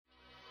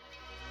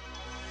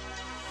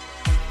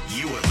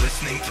You are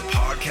listening to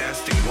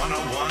Podcasting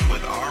 101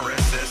 with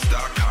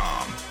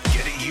RSS.com,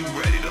 getting you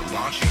ready to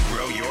launch and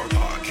grow your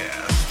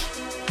podcast.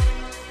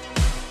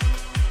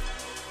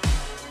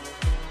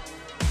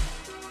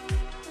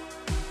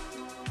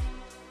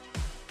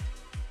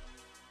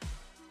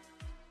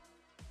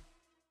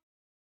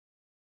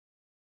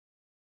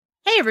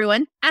 Hey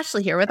everyone,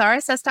 Ashley here with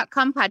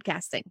RSS.com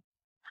podcasting.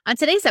 On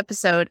today's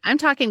episode, I'm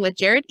talking with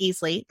Jared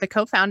Easley, the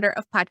co-founder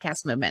of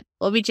Podcast Movement.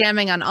 We'll be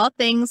jamming on all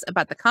things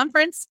about the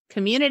conference,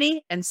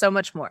 community, and so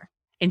much more.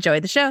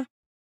 Enjoy the show.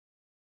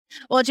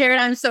 Well,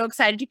 Jared, I'm so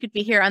excited you could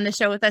be here on the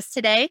show with us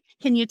today.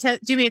 Can you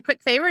do me a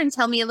quick favor and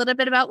tell me a little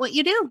bit about what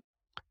you do?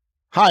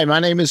 Hi, my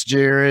name is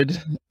Jared,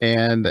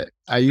 and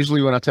I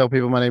usually, when I tell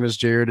people my name is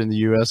Jared in the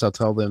U.S., I'll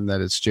tell them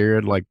that it's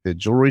Jared like the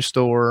jewelry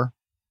store.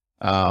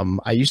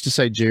 I used to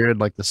say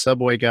Jared like the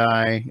Subway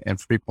guy, and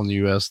for people in the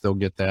U.S., they'll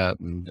get that,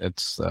 and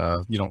it's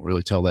you don't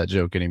really tell that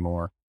joke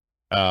anymore.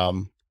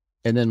 And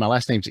then my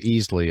last name's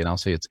Easley, and I'll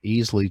say it's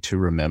easily to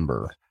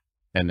remember.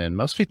 And then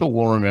most people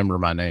will remember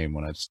my name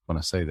when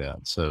I say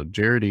that. So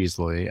Jared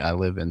Easley. I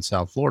live in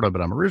South Florida,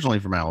 but I'm originally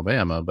from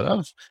Alabama.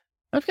 But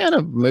I've kind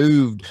of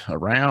moved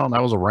around.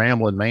 I was a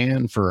rambling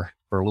man for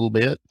a little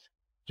bit,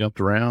 jumped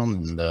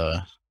around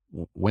and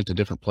went to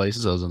different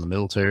places. I was in the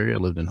military. I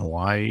lived in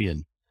Hawaii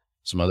and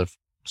some other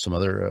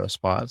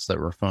spots that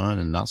were fun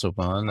and not so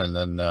fun. And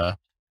then,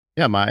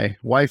 my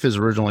wife is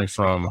originally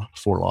from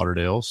Fort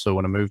Lauderdale. So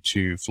when I moved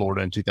to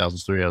Florida in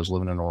 2003, I was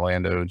living in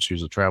Orlando, and she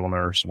was a travel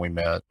nurse, and we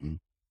met and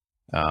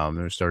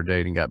then we started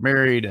dating, got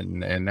married, and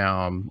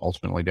now I'm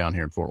ultimately down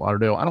here in Fort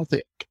Lauderdale. I don't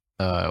think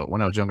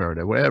when I was younger,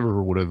 I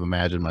would have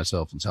imagined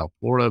myself in South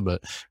Florida,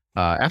 but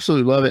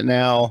absolutely love it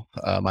now.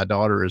 My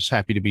daughter is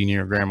happy to be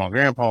near grandma and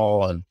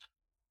grandpa,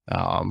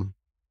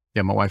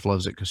 and my wife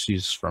loves it because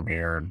she's from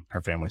here and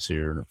her family's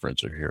here and her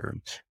friends are here.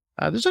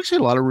 And there's actually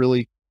a lot of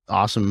really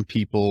awesome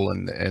people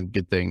and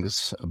good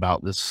things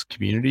about this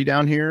community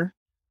down here,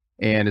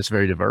 and it's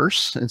very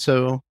diverse. And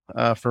so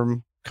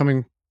from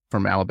coming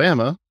from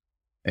Alabama,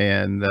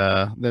 and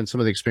then some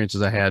of the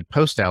experiences I had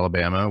post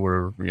Alabama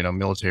were,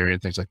 military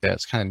and things like that.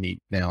 It's kind of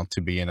neat now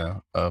to be in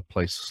a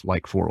place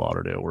like Fort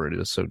Lauderdale where it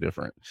is so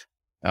different.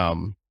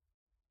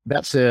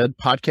 That said,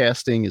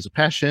 podcasting is a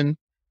passion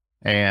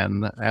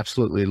and I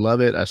absolutely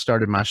love it. I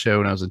started my show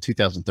when I was in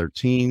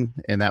 2013,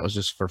 and that was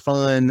just for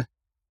fun.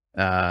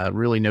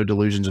 Really no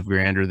delusions of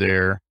grandeur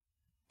there.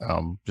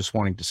 Just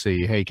wanting to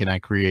see, hey, can I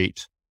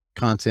create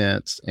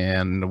content,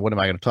 and what am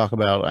I going to talk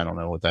about? I don't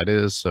know what that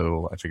is.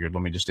 So I figured,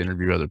 let me just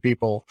interview other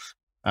people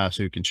so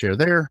who can share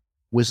their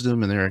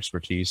wisdom and their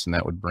expertise, and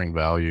that would bring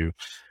value.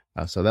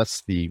 So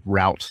that's the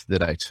route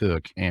that I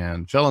took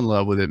and fell in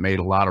love with it, made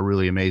a lot of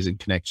really amazing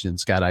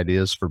connections, got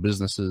ideas for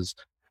businesses.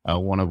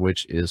 One of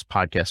which is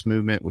Podcast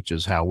Movement, which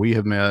is how we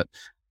have met.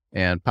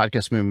 And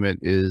Podcast Movement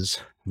is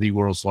the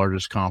world's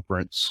largest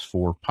conference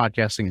for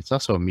podcasting. It's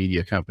also a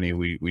media company.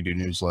 We do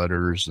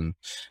newsletters, and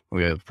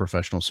we have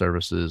professional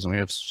services, and we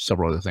have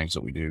several other things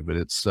that we do. But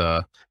it's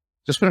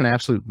just been an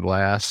absolute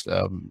blast.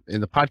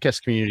 In the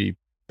podcast community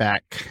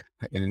back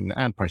in,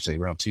 I'd probably say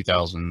around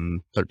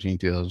 2013,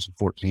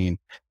 2014,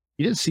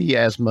 you didn't see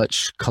as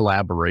much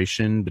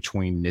collaboration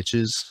between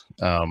niches.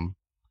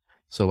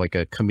 So like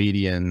a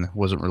comedian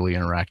wasn't really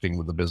interacting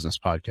with a business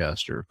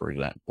podcaster, for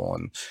example.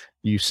 And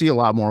you see a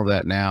lot more of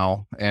that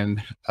now.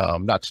 And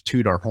not to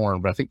toot our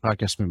horn, but I think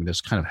Podcast Movement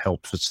has kind of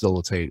helped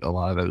facilitate a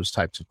lot of those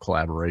types of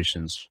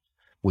collaborations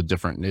with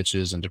different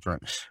niches and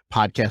different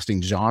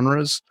podcasting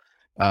genres.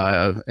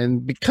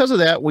 And because of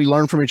that, we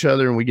learn from each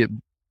other and we get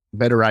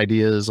better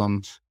ideas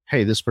on,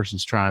 hey, this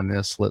person's trying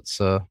this. Let's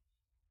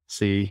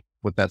see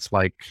what that's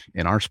like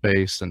in our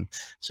space. And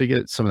so you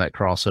get some of that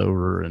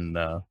crossover, and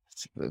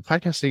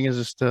podcasting is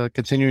just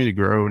continuing to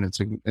grow, and it's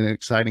an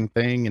exciting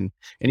thing, and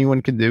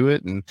anyone can do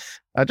it. And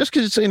just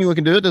because anyone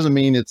can do it doesn't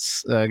mean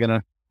it's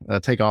going to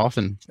take off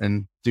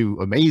and do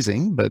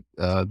amazing. But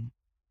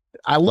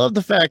I love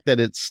the fact that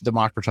it's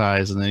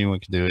democratized and anyone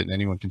can do it and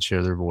anyone can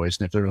share their voice.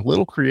 And if they're a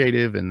little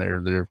creative and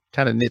they're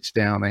kind of niche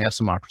down, they have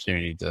some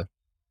opportunity to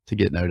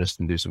get noticed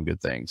and do some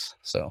good things.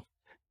 So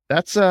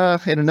that's in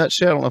a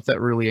nutshell. I don't know if that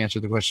really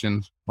answered the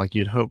question like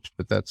you'd hoped,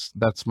 but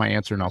that's my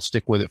answer, and I'll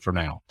stick with it for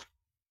now.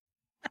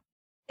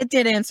 It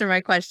did answer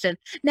my question.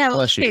 Now,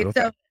 okay.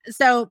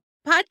 So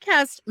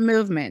Podcast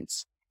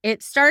Movement,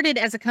 it started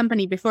as a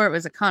company before it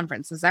was a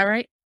conference. Is that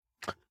right?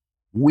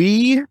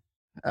 We,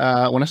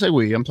 when I say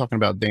we, I'm talking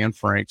about Dan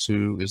Franks,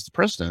 who is the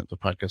president of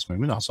Podcast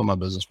Movement, also my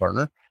business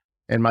partner,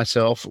 and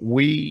myself.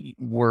 We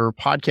were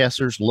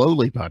podcasters,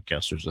 lowly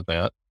podcasters at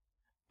that.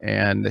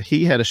 And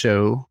he had a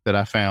show that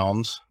I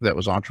found that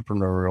was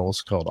entrepreneurial.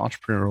 It's called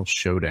Entrepreneurial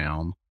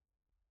Showdown.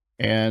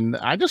 And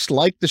I just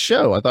liked the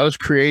show. I thought it was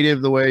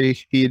creative the way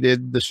he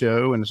did the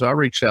show. And so I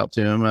reached out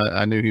to him.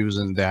 I knew he was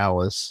in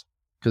Dallas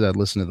because I'd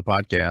listened to the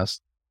podcast,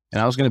 and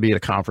I was going to be at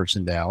a conference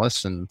in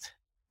Dallas. And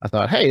I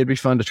thought, hey, it'd be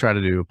fun to try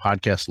to do a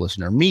podcast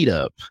listener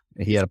meetup.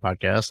 And he had a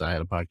podcast. I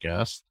had a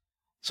podcast.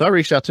 So I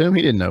reached out to him.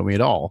 He didn't know me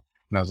at all.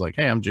 And I was like,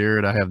 hey, I'm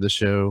Jared. I have this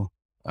show.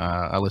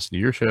 I listen to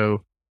your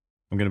show.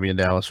 I'm going to be in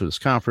Dallas for this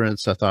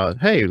conference. I thought,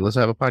 hey, let's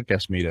have a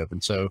podcast meetup.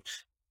 And so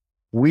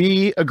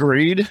we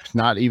agreed,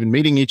 not even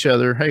meeting each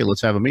other. Hey,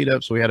 let's have a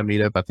meetup. So we had a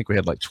meetup. I think we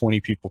had like 20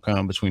 people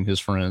come between his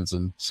friends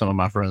and some of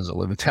my friends that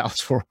live in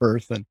Dallas Fort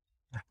Worth. And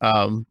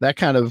that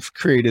kind of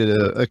created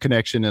a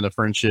connection and a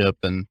friendship.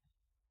 And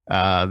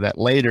that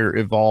later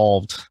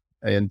evolved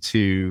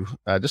into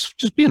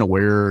just being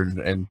aware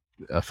and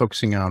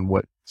focusing on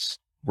what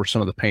were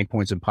some of the pain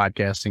points in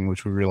podcasting,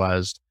 which we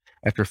realized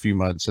after a few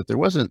months that there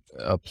wasn't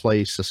a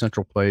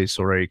central place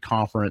or a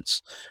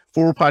conference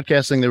for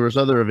podcasting. There was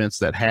other events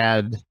that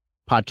had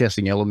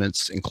podcasting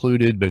elements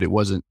included, but it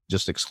wasn't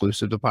just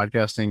exclusive to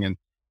podcasting.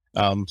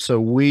 And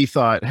so we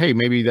thought, hey,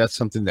 maybe that's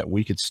something that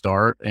we could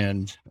start.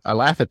 And I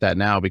laugh at that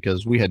now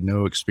because we had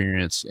no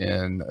experience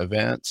in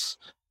events.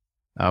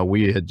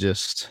 We had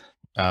just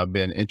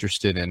been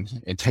interested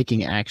in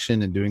taking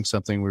action and doing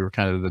something. We were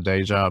kind of the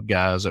day job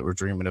guys that were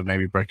dreaming of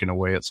maybe breaking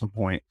away at some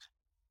point,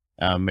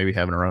 maybe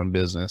having our own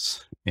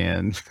business.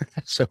 And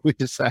so we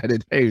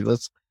decided, hey,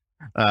 let's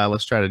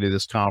try to do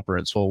this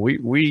conference. Well,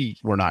 we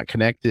were not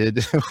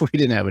connected. We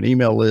didn't have an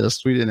email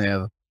list. We didn't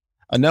have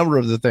a number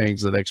of the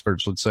things that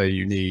experts would say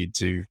you need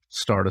to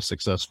start a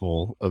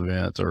successful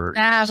event or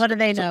what do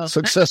they know?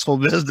 Successful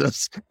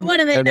business. What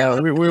do they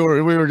know? We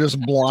were just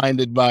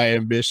blinded by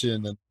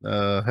ambition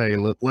and hey,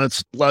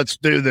 let's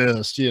do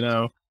this, you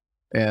know.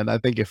 And I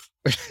think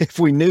if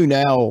we knew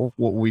now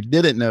what we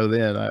didn't know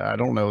then, I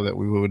don't know that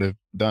we would have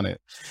done it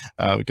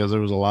because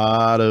there was a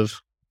lot of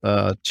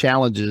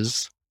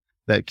challenges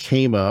that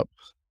came up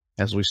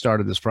as we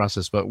started this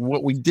process. But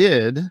what we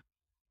did,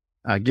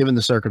 given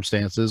the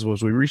circumstances,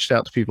 was we reached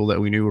out to people that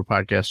we knew were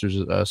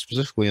podcasters,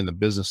 specifically in the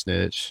business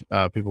niche,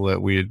 people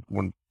that we had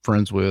been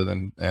friends with,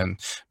 and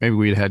maybe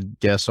we had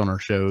guests on our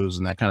shows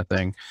and that kind of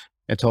thing,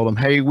 and told them,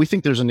 hey, we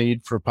think there's a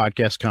need for a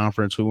podcast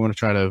conference. We want to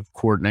try to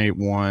coordinate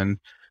one.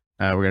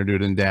 We're going to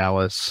do it in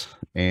Dallas,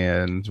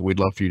 and we'd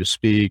love for you to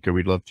speak, or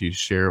we'd love for you to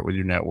share it with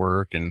your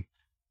network and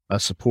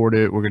support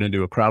it. We're going to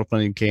do a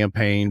crowdfunding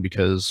campaign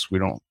because we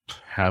don't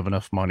have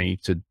enough money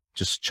to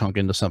just chunk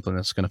into something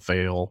that's going to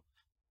fail.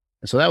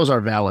 And so that was our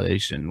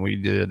validation. We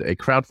did a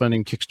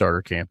crowdfunding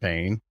Kickstarter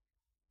campaign,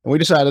 and we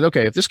decided,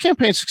 okay, if this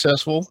campaign's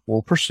successful,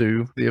 we'll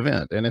pursue the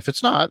event. And if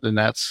it's not, then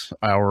that's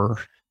our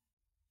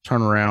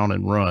turn around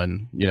and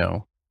run,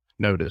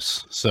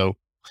 notice. So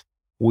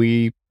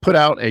we put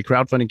out a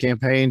crowdfunding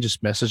campaign,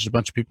 just messaged a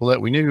bunch of people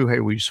that we knew. Hey,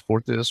 we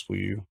support this.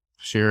 We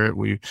share it.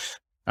 We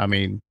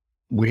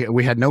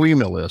had no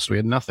email list. We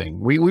had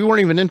nothing. We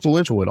weren't even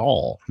influential at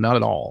all. Not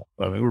at all.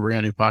 I mean, we were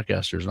brand new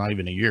podcasters, not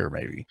even a year,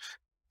 maybe.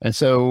 And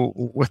so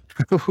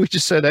we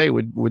just said, hey,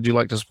 would you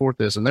like to support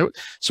this? And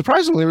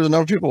surprisingly, there was a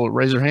number of people that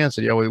raised their hands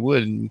and said, yeah, we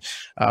would. And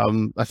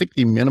I think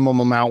the minimum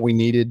amount we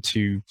needed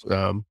to,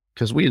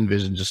 because we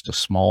envisioned just a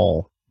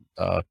small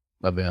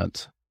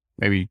event.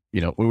 Maybe,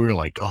 we were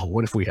like, oh,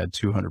 what if we had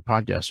 200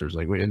 podcasters?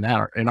 Like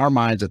in our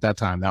minds at that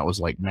time, that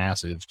was like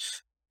massive.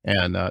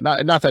 And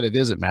not that it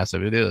isn't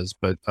massive, it is,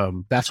 but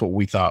that's what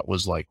we thought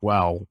was like,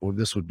 wow, well,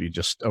 this would be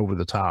just over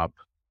the top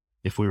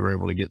if we were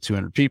able to get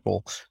 200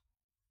 people.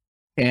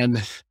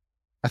 And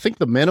I think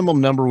the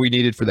minimum number we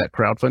needed for that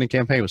crowdfunding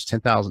campaign was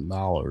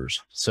 $10,000.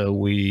 So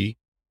we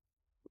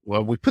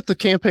put the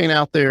campaign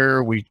out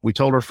there. We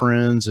told our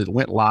friends, it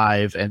went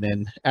live. And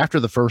then after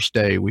the first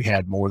day, we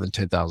had more than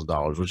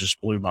 $10,000, which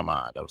just blew my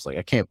mind. I was like,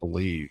 I can't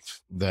believe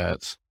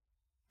that.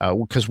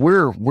 Because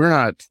we're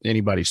not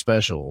anybody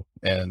special,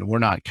 and we're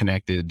not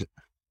connected,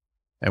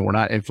 and we're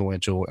not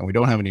influential, and we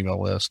don't have an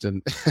email list,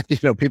 and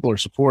people are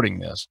supporting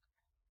this,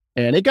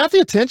 and it got the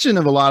attention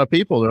of a lot of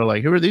people. They're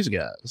like, "Who are these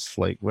guys?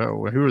 Like,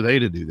 well, who are they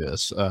to do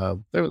this?"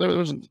 There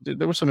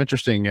was some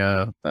interesting.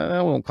 I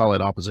won't call it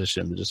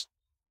opposition, but just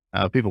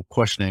people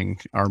questioning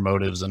our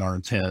motives and our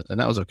intent, and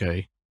that was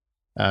okay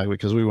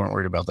because we weren't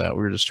worried about that.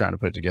 We were just trying to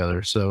put it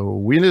together. So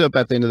we ended up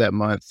at the end of that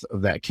month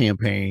of that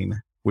campaign.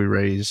 We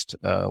raised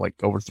like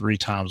over 3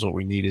 times what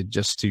we needed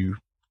just to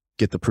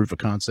get the proof of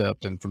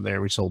concept. And from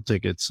there, we sold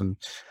tickets and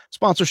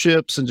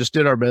sponsorships and just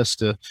did our best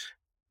to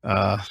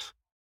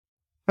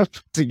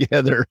put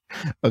together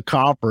a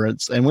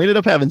conference. And we ended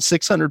up having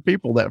 600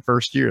 people that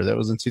first year. That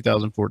was in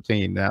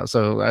 2014. Now,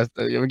 so I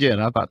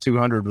thought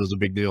 200 was a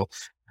big deal.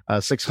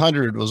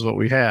 600 was what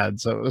we had.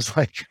 So it was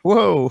like,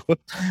 whoa,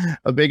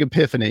 a big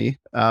epiphany.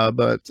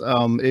 But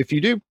if you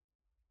do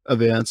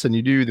events and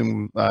you do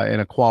them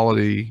in a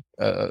quality,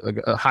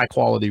 a high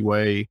quality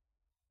way,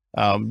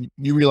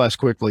 you realize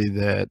quickly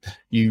that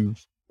a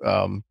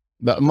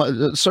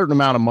certain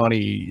amount of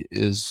money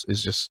is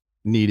just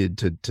needed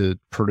to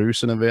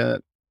produce an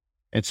event.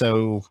 And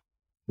so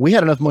we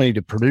had enough money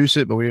to produce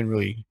it, but we didn't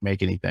really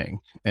make anything.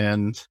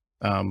 And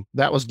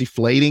that was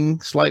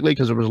deflating slightly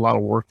because there was a lot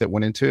of work that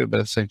went into it. But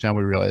at the same time,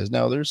 we realized,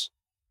 no, there's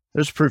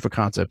proof of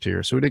concept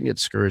here. So we didn't get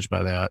discouraged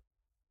by that.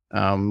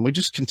 We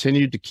just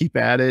continued to keep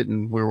at it,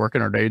 and we were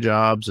working our day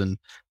jobs. And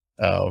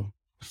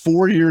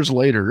 4 years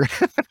later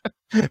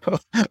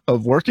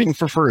of working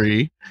for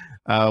free,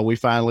 we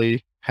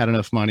finally had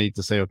enough money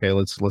to say, okay,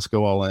 let's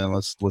go all in.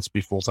 Let's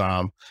be full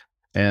time.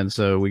 And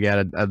so we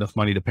got enough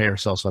money to pay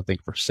ourselves, I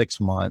think, for 6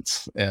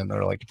 months. And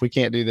they're like, if we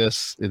can't do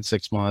this in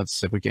 6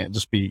 months, if we can't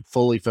just be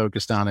fully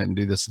focused on it and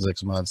do this in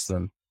 6 months,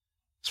 then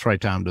it's probably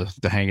time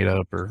to hang it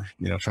up or,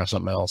 try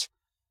something else.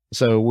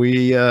 So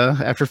we,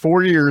 after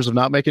 4 years of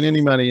not making any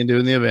money and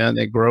doing the event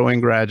and growing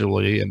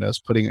gradually and us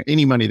putting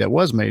any money that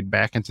was made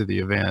back into the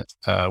event,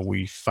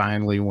 we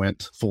finally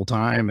went full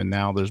time. And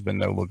now there's been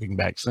no looking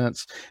back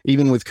since.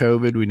 Even with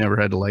COVID, we never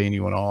had to lay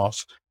anyone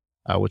off,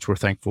 which we're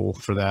thankful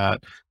for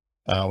that.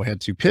 We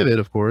had to pivot,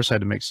 of course, had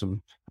to make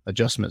some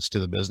adjustments to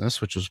the business,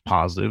 which was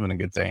positive and a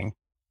good thing.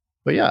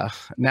 But yeah,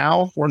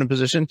 now we're in a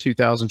position,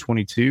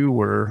 2022,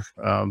 where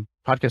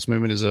Podcast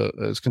Movement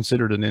is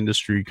considered an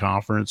industry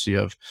conference. You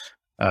have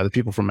the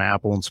people from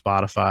Apple and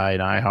Spotify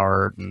and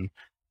iHeart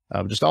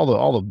and just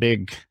all the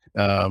big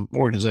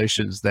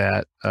organizations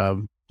that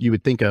you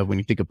would think of when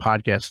you think of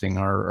podcasting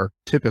are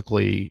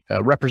typically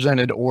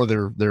represented or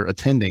they're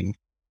attending.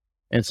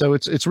 And so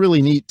it's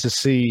really neat to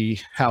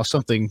see how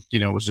something,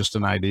 was just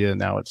an idea.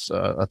 Now it's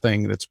a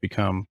thing that's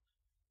become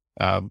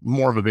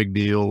more of a big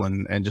deal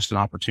and just an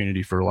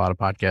opportunity for a lot of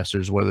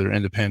podcasters, whether they're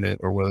independent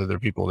or whether they're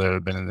people that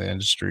have been in the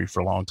industry for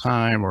a long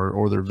time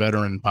or they're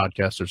veteran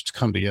podcasters, to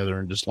come together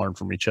and just learn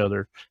from each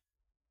other.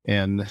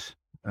 And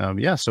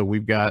so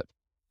we've got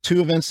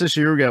 2 events this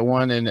year. We got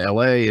one in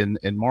LA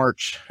in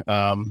March.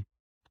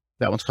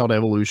 That one's called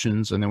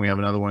Evolutions. And then we have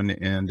another one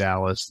in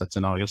Dallas. That's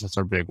in August. That's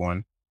our big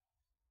one.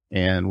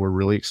 And we're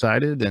really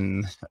excited.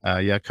 And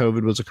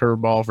COVID was a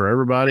curveball for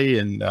everybody.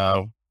 And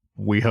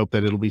we hope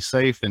that it'll be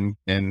safe and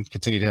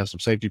continue to have some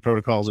safety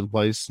protocols in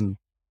place and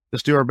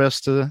just do our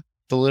best to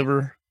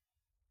deliver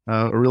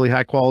a really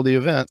high quality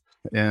event.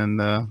 And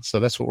so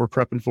that's what we're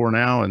prepping for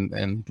now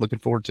and looking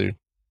forward to.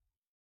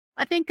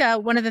 I think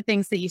one of the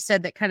things that you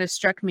said that kind of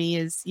struck me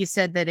is you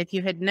said that if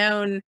you had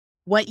known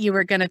what you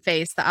were going to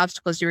face, the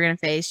obstacles you were going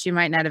to face, you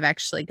might not have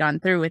actually gone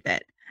through with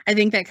it. I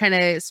think that kind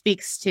of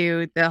speaks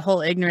to the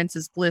whole ignorance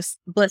is bliss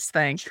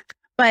thing.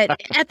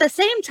 But at the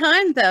same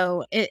time,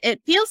 though,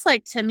 it feels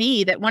like to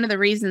me that one of the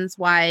reasons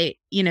why,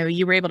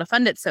 you were able to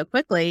fund it so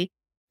quickly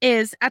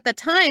is at the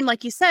time,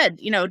 like you said,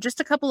 just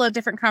a couple of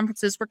different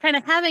conferences were kind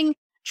of having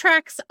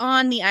tracks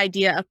on the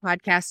idea of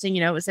podcasting.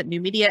 It was at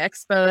New Media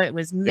Expo. It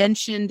was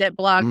mentioned at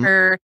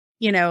BlogHer,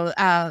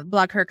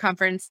 BlogHer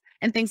conference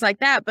and things like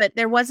that. But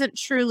there wasn't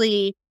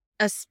truly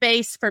a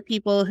space for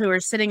people who are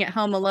sitting at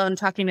home alone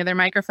talking to their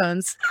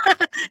microphones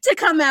to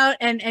come out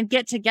and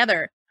get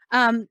together.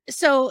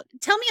 So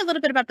tell me a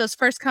little bit about those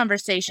first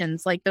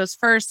conversations, like those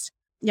first,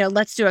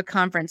 let's do a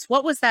conference.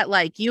 What was that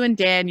like? You and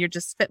Dan, you're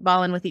just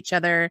spitballing with each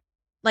other.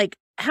 Like,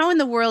 how in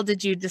the world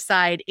did you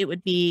decide it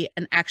would be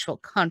an actual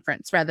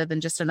conference rather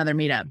than just another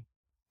meetup?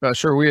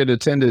 Sure. We had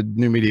attended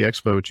New Media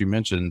Expo, which you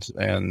mentioned,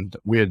 and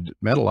we had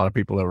met a lot of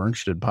people that were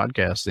interested in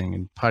podcasting,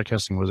 and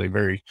podcasting was a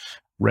very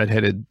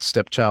redheaded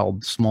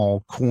stepchild,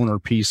 small corner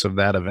piece of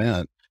that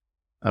event.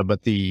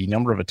 But the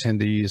number of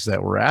attendees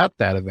that were at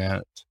that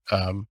event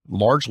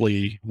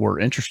largely were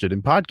interested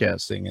in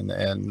podcasting.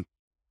 And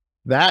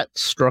that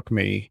struck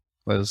me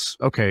as,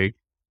 okay,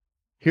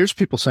 here's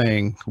people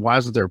saying, why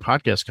isn't there a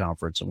podcast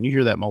conference? And when you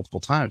hear that multiple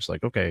times,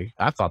 like, okay,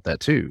 I thought that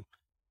too.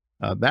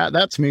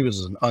 That to me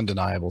was an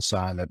undeniable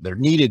sign that there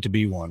needed to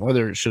be one.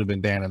 Whether it should have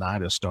been Dan and I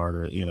to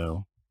start it,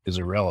 is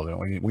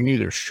irrelevant. We knew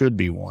there should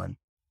be one.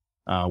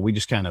 We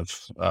just kind of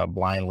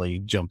blindly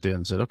jumped in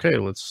and said, okay,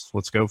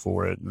 let's go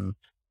for it. And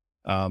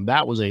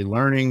that was a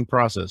learning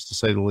process, to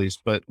say the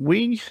least. But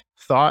we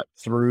thought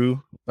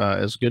through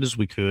as good as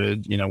we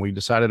could. We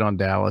decided on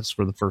Dallas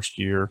for the first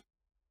year.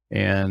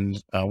 And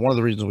one of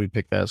the reasons we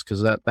picked that is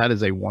because that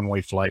is a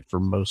one-way flight for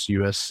most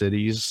U.S.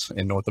 cities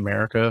in North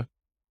America.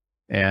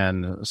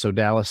 And so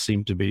Dallas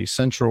seemed to be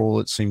central.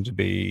 It seemed to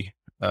be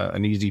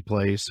an easy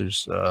place.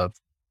 There's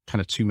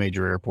kind of 2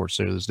 major airports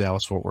there. There's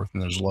Dallas, Fort Worth,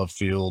 and there's Love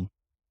Field.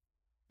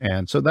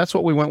 And so that's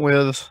what we went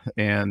with.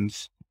 And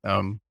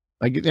and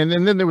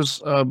then there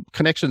was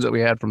connections that we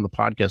had from the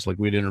podcast. Like,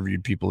 we'd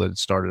interviewed people that had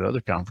started other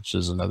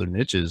conferences and other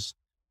niches.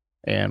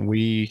 And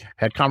we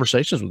had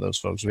conversations with those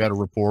folks. We had a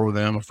rapport with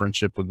them, a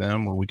friendship with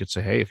them, where we could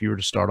say, hey, if you were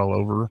to start all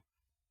over,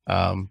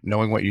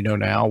 knowing what you know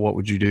now, what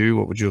would you do?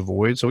 What would you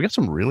avoid? So we got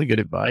some really good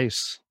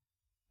advice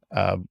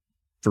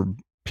for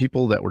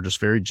people that were just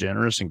very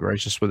generous and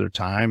gracious with their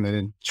time. They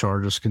didn't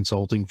charge us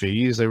consulting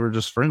fees. They were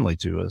just friendly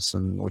to us.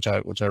 And which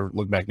I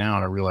look back now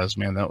and I realized,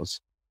 man, that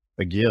was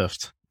a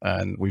gift.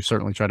 And we've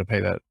certainly tried to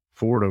pay that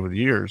forward over the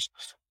years.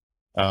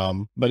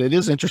 But it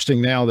is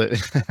interesting now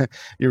that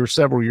you're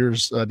several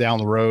years down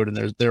the road,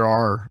 and there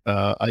are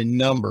a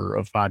number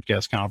of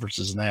podcast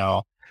conferences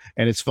now.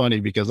 And it's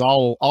funny because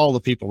all the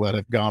people that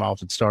have gone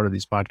off and started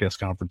these podcast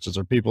conferences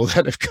are people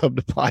that have come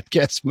to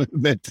Podcast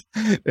Movement.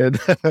 And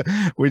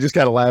we just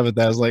kind of laugh at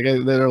that. It's like,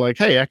 they're like,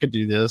 hey, I could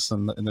do this.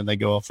 And then they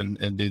go off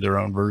and do their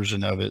own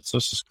version of it. So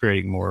it's just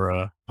creating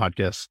more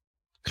podcast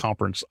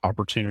conference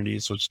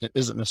opportunities, which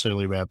isn't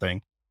necessarily a bad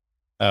thing.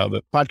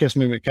 But Podcast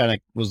Movement kind of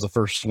was the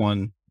first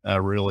one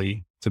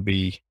really to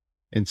be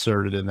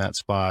inserted in that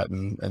spot.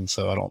 And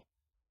so I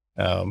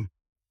don't,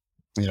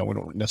 we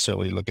don't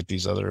necessarily look at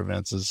these other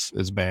events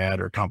as bad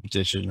or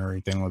competition or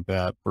anything like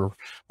that. We're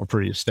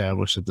pretty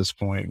established at this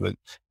point, but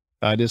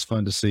it is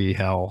fun to see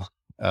how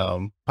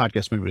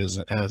podcast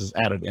movement has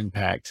added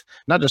impact,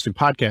 not just in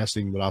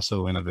podcasting, but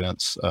also in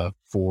events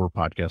for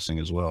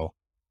podcasting as well.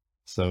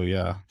 So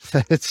yeah,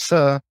 it's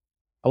a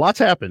lot's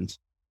happened.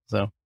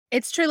 So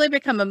it's truly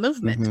become a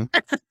movement. Mm-hmm.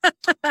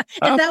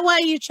 Is that why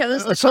you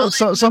chose to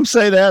some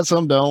say that,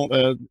 some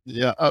don't.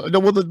 Yeah.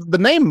 Well, the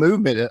name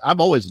Movement, I've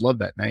always loved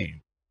that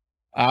name.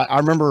 I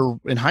remember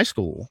in high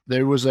school,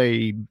 there was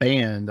a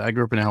band. I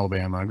grew up in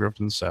Alabama. I grew up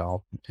in the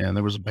South, and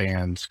there was a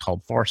band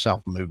called Far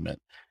South Movement.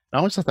 I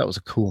always thought that was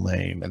a cool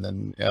name. And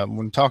then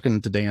when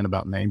talking to Dan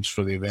about names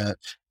for the event,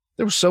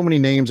 there were so many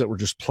names that were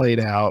just played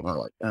out. And we're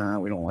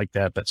like, we don't like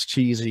that. That's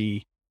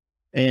cheesy.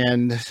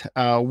 And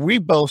we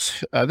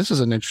both, this is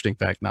an interesting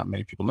fact not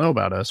many people know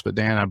about us, but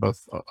Dan and I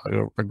both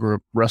grew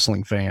up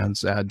wrestling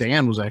fans.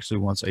 Dan was actually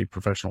once a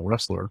professional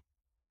wrestler,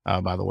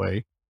 by the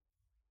way.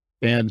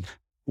 And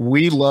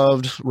we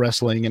loved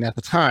wrestling. And at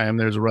the time,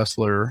 there's a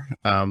wrestler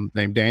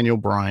named Daniel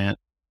Bryant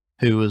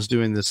who was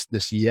doing this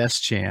yes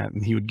chant,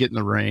 and he would get in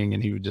the ring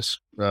and he would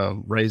just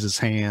raise his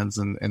hands,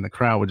 and the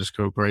crowd would just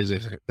go crazy.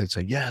 They'd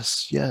say,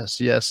 yes, yes,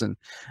 yes. And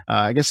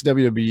I guess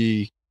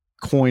WWE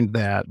coined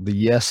that, the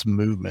yes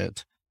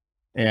movement.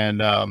 And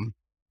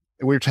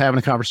we were having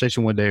a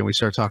conversation one day and we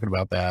started talking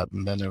about that.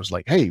 And then it was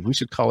like, hey, we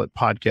should call it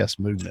Podcast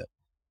Movement.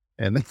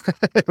 And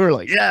then we were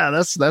like, yeah,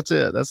 that's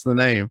it. That's the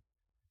name.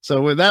 So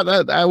with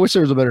that, I wish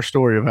there was a better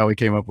story of how we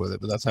came up with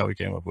it, but that's how we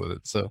came up with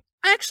it. So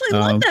I actually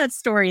love that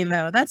story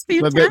though. That's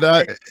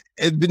fantastic.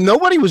 But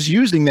nobody was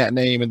using that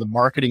name in the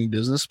marketing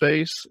business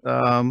space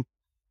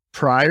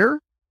prior.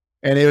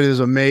 And it is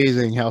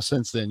amazing how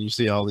since then you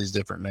see all these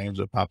different names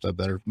that popped up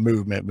that are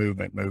movement.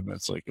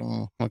 It's like,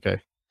 oh,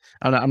 okay.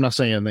 I'm not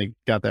saying they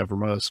got that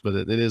from us, but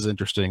it is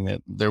interesting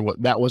that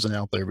that wasn't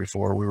out there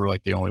before. We were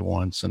like the only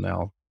ones. And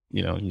now,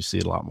 you see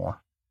it a lot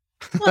more.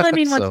 Well, I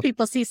mean, once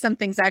people see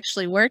something's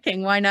actually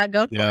working, why not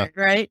go for it,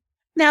 right?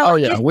 Now,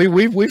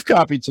 we've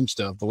copied some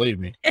stuff, believe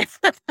me.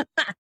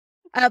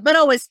 But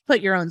always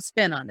put your own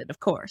spin on it, of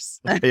course.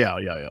 Yeah.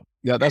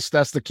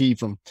 That's the key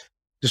from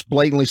just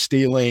blatantly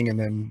stealing and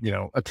then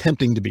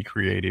attempting to be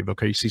creative.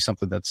 Okay, you see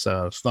something that's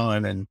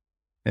fun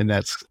and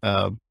that's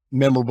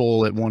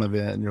memorable at one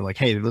event, and you're like,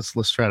 hey,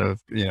 let's try to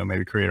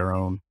maybe create our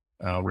own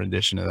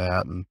rendition of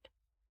that,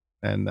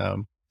 and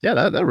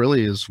that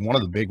really is one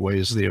of the big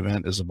ways the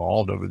event has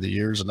evolved over the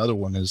years. Another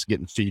one is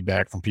getting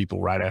feedback from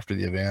people right after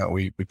the event.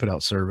 We put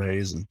out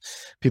surveys and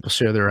people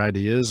share their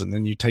ideas, and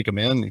then you take them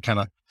in and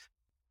kind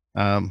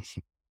of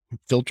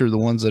filter the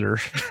ones that are,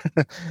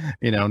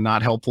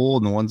 not helpful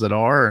and the ones that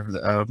are,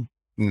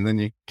 and then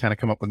you kind of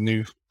come up with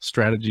new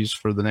strategies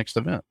for the next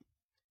event.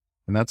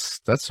 And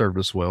that's served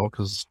us well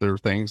because there are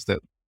things that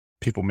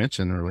people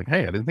mention are like,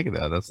 hey, I didn't think of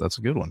that. That's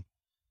a good one.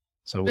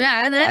 So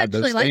yeah, and I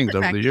actually like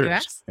the fact that you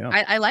asked. Yeah.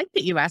 I like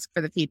that you ask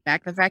for the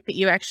feedback. The fact that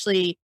you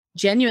actually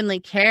genuinely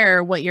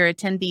care what your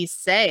attendees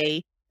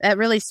say, that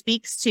really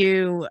speaks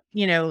to,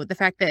 the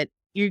fact that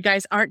you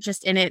guys aren't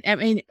just in it. I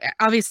mean,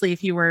 obviously,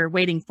 if you were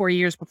waiting 4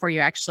 years before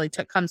you actually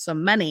took home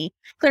some money,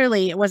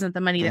 clearly it wasn't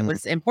the money that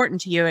was important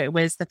to you. It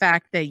was the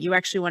fact that you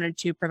actually wanted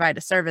to provide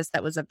a service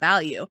that was of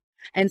value.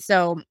 And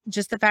so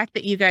just the fact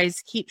that you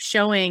guys keep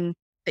showing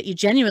that you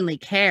genuinely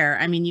care.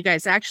 I mean, you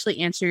guys actually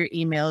answer your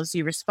emails,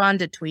 you respond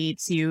to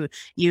tweets,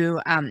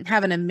 you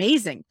have an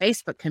amazing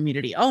Facebook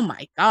community. Oh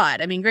my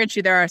God. I mean,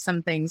 granted, there are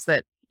some things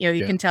that,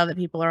 you can tell that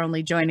people are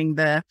only joining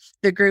the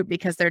group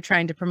because they're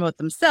trying to promote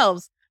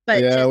themselves.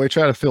 But we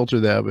try to filter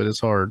that, but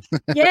it's hard.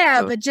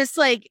 Yeah. But just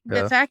like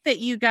the fact that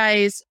you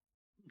guys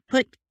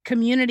put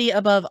community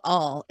above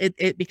all,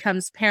 it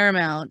becomes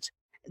paramount.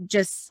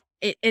 Just,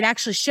 it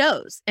actually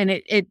shows.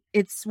 And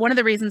it's one of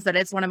the reasons that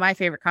it's one of my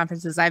favorite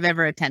conferences I've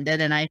ever attended.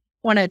 And I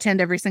want to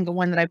attend every single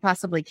one that I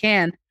possibly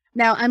can.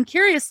 Now, I'm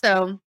curious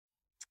though.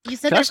 You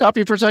said, can I stop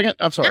you for a second?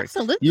 I'm sorry.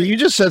 Absolutely. You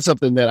just said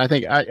something that I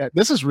think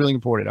this is really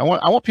important. I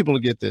want people to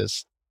get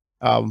this.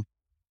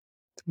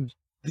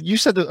 You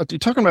said that you're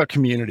talking about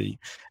community,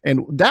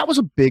 and that was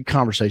a big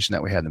conversation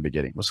that we had in the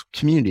beginning, was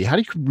community. How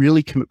do you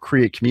really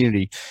create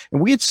community? And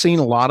we had seen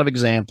a lot of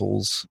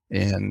examples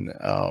in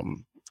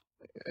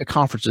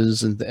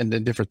conferences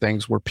and different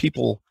things where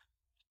people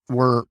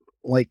were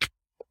like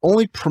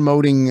only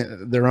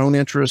promoting their own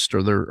interest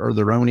or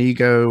their own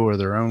ego or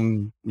their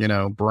own,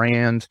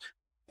 brand.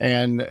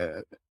 And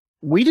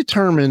we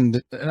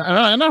determined, and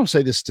I don't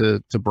say this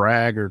to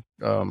brag or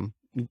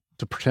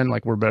to pretend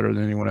like we're better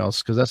than anyone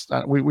else, because that's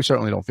not, we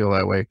certainly don't feel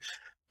that way.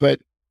 But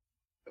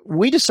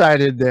we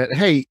decided that,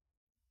 hey,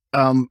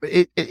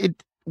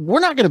 we're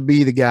not going to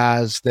be the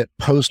guys that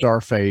post our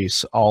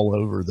face all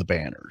over the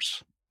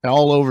banners,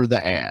 all over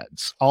the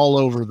ads, all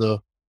over the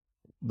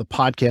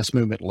podcast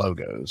movement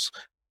logos.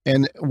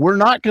 And we're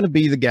not going to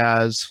be the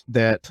guys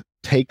that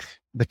take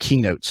the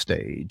keynote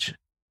stage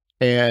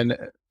and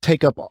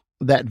take up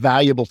that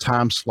valuable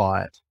time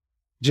slot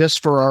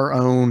just for our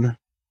own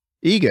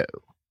ego.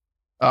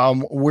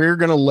 We're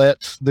going to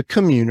let the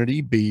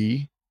community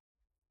be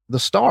the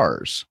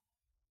stars.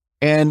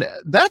 And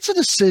that's a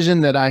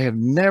decision that I have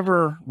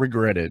never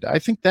regretted. I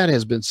think that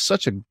has been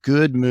such a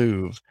good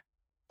move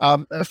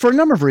for a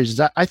number of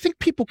reasons. I think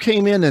people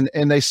came in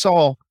and they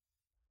saw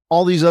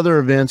all these other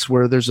events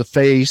where there's a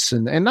face,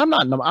 and I'm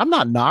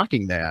not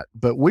knocking that,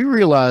 but we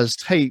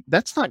realized, hey,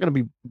 that's not going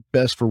to be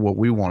best for what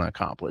we want to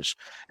accomplish.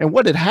 And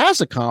what it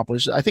has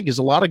accomplished, I think, is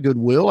a lot of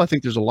goodwill. I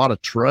think there's a lot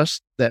of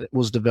trust that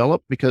was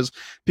developed because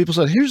people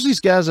said, here's these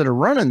guys that are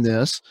running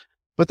this,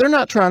 but they're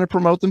not trying to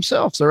promote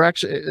themselves. They're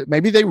actually,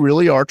 maybe they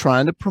really are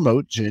trying to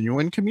promote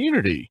genuine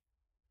community.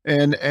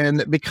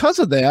 And because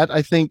of that,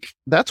 I think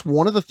that's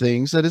one of the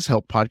things that has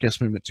helped Podcast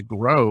Movement to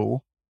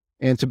grow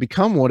and to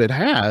become what it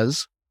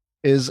has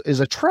is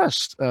a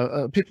trust.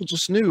 People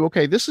just knew,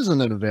 okay, this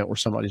isn't an event where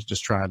somebody's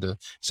just trying to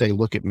say,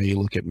 look at me,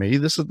 look at me.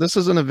 This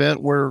is an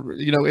event where,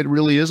 it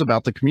really is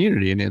about the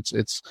community, and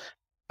it's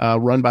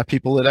run by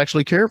people that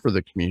actually care for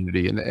the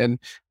community. And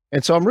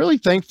so I'm really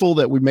thankful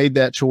that we made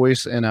that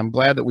choice, and I'm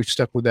glad that we've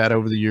stuck with that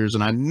over the years.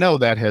 And I know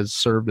that has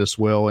served us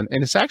well. And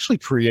it's actually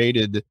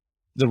created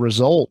the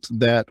result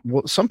that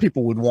some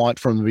people would want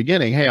from the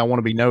beginning. Hey, I want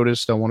to be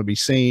noticed. I want to be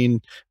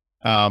seen.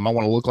 I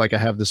want to look like I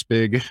have this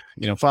big,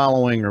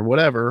 following or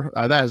whatever.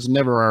 That is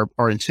never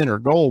our intent or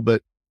goal,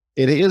 but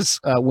it is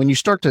when you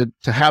start to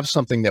have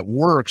something that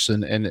works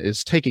and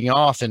is taking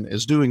off and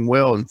is doing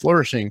well and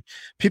flourishing,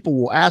 people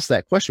will ask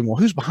that question. Well,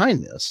 who's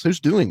behind this? Who's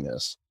doing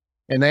this?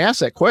 And they ask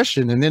that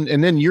question, and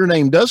then your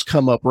name does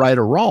come up, right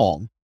or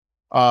wrong.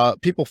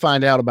 People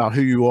find out about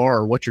who you are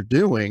or what you're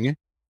doing,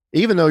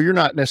 even though you're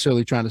not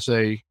necessarily trying to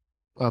say,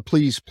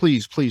 please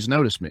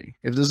notice me.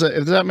 Does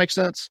that make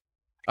sense?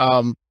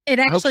 It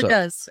actually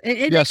does.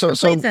 It makes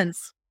complete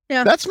sense.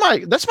 Yeah. That's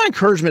my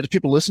encouragement to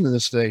people listening to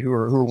this today who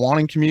are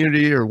wanting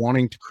community or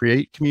wanting to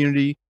create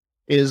community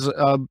is,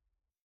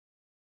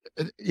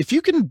 if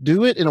you can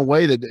do it in a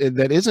way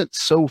that isn't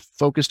so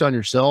focused on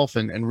yourself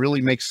and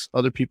really makes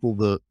other people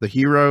the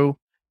hero,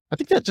 I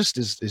think that just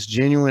is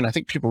genuine. I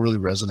think people really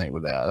resonate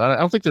with that. I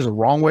don't think there's a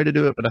wrong way to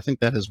do it, but I think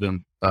that has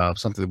been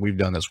something that we've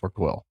done that's worked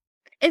well.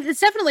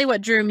 It's definitely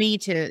what drew me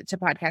to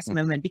Podcast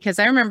Movement, because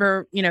I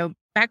remember,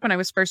 back when I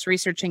was first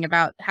researching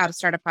about how to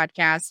start a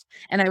podcast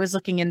and I was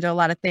looking into a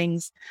lot of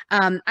things,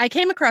 I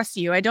came across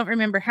you. I don't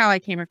remember how I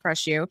came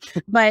across you,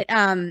 but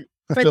I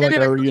feel like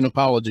I owe you an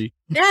apology.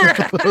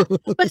 Yeah,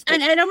 but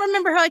and I don't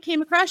remember how I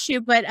came across you,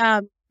 but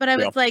I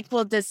was like,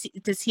 well, does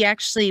he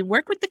actually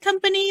work with the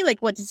company?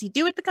 Like, what does he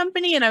do with the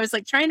company? And I was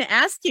like trying to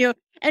ask you,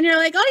 and you're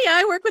like, oh yeah,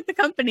 I work with the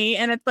company.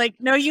 And it's like,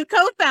 no, you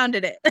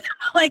co-founded it.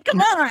 Like,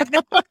 come on.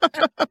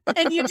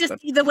 And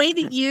the way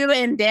that you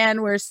and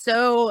Dan were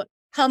so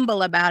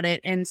humble about it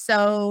and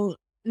so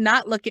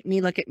not look at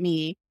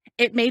me,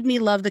 it made me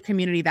love the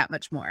community that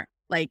much more.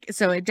 Like,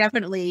 so it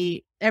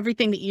definitely,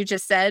 everything that you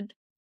just said,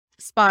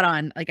 spot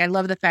on. Like, I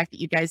love the fact that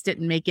you guys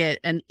didn't make it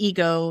an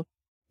ego,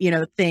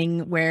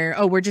 thing where,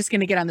 oh, we're just going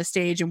to get on the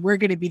stage and we're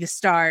going to be the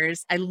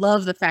stars. I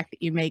love the fact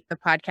that you make the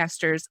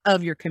podcasters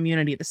of your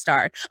community the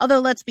star. Although,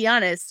 let's be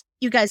honest,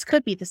 you guys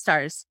could be the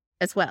stars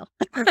as well.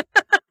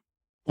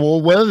 Well,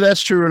 whether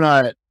that's true or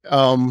not,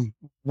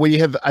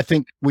 I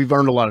think we've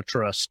earned a lot of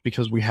trust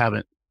because we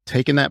haven't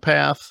taken that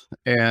path,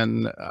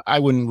 and I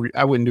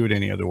wouldn't do it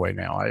any other way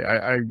now.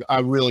 I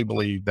really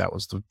believe that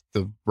was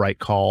the right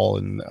call,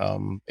 and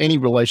any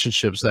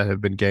relationships that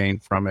have been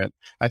gained from it,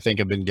 I think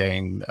have been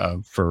gained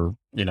for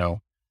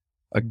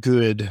a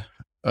good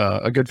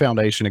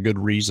foundation, a good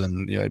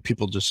reason.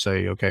 People just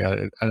say,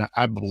 okay,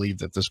 I believe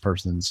that this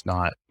person's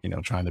not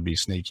trying to be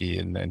sneaky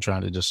and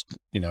trying to just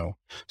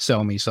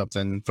sell me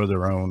something for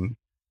their own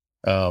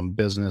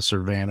business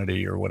or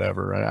vanity or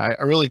whatever.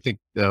 I really think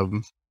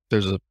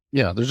there's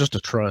just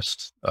a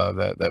trust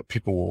that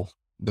people will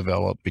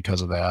develop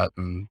because of that.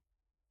 And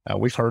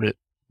we've heard it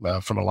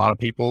from a lot of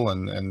people,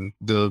 and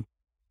the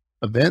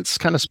events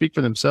kind of speak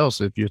for themselves.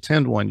 So if you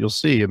attend one, you'll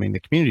see, the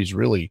community is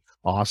really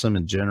awesome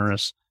and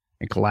generous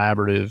and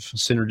collaborative,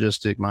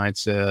 synergistic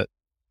mindset.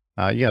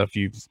 You got a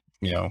few,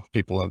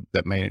 people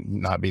that may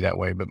not be that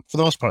way, but for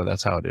the most part,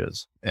 that's how it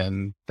is.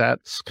 And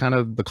that's kind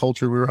of the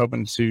culture we were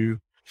hoping to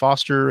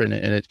foster. And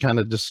it kind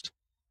of just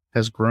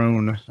has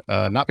grown,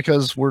 not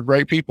because we're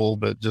great people,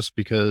 but just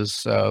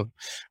because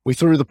we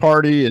threw the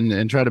party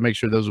and tried to make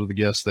sure those were the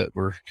guests that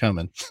were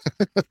coming.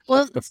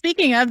 Well,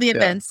 speaking of the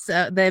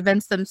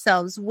events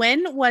themselves,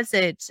 when was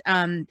it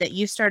that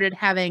you started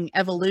having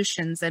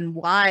evolutions, and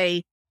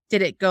why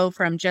did it go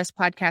from just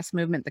Podcast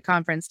Movement, the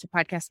conference, to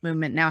Podcast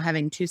Movement now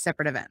having two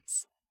separate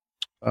events?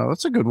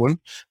 That's a good one.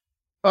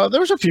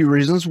 There was a few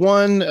reasons.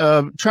 One,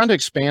 trying to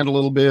expand a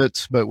little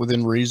bit, but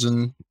within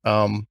reason.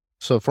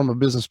 So from a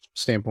business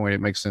standpoint,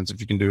 it makes sense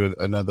if you can do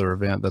another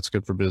event that's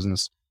good for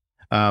business.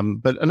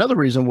 But another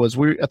reason was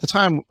at the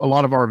time, a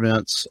lot of our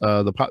events,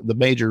 the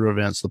major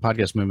events, the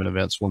Podcast Movement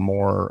events, were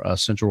more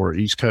Central or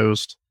East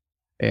Coast.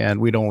 And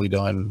we'd only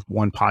done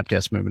one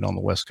Podcast Movement on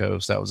the West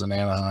Coast. That was in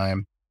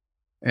Anaheim.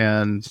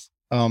 And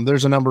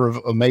there's a number of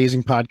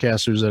amazing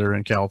podcasters that are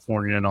in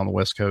California and on the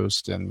West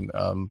Coast. And,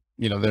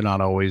 they're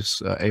not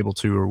always able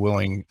to or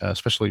willing,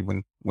 especially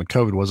when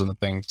COVID wasn't a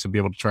thing, to be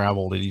able to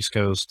travel to the East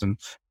Coast. And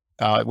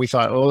we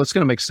thought, oh, it's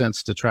going to make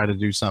sense to try to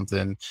do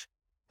something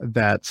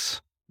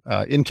that's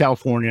in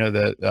California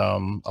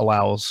that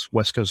allows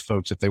West Coast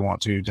folks, if they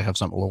want to have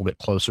something a little bit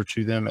closer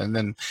to them. And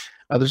then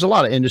there's a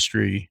lot of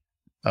industry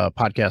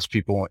podcast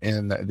people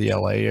in the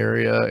LA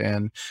area,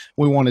 and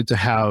we wanted to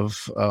have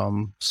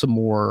some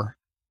more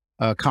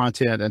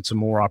content and some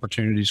more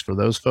opportunities for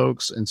those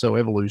folks. And so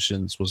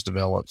Evolutions was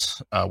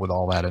developed with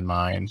all that in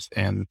mind.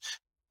 And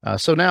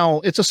so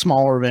now it's a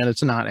smaller event.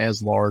 It's not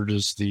as large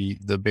as the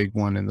big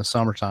one in the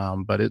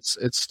summertime, but it's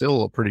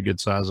still a pretty good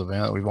size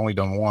event. We've only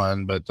done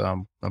one, but I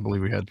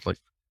believe we had like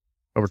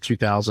over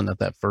 2,000 at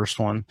that first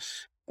one.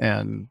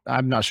 And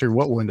I'm not sure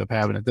what we'll end up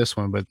having at this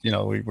one, but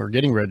we're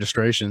getting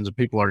registrations and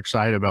people are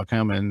excited about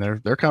coming.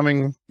 They're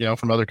coming,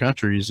 from other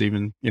countries,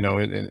 even,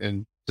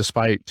 and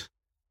despite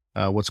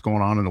what's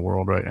going on in the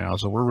world right now.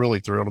 So we're really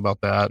thrilled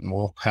about that. And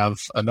we'll have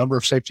a number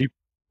of safety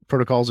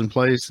protocols in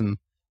place and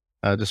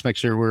just make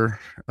sure we're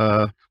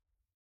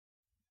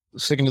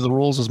sticking to the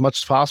rules as much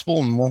as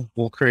possible, and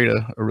we'll create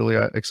a really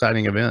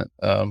exciting event.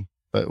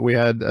 But we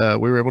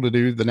were able to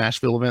do the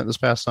Nashville event this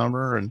past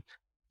summer, and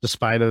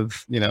despite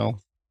of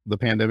the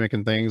pandemic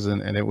and things,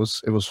 and it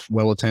was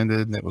well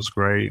attended and it was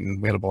great,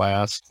 and we had a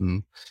blast.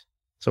 And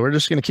so we're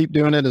just going to keep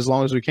doing it as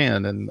long as we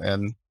can,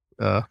 and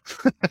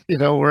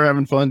we're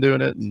having fun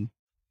doing it, and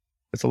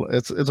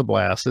it's a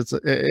blast. It's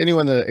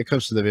anyone that it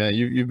comes to the event,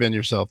 you've been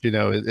yourself,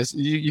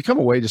 you come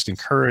away just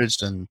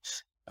encouraged. And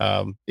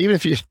even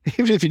if you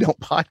don't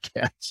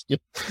podcast,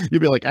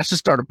 you'll be like, I should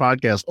start a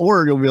podcast,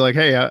 or you'll be like,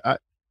 hey,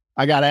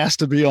 I got asked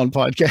to be on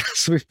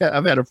podcasts.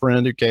 I've had a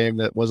friend who came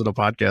that wasn't a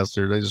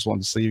podcaster. They just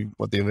wanted to see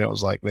what the event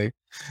was like. I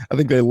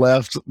think they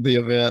left the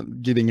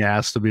event getting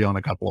asked to be on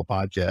a couple of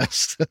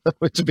podcasts,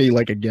 to be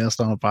like a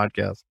guest on a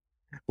podcast,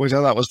 which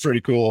I thought was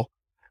pretty cool.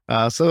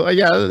 So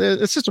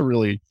it's just a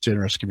really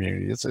generous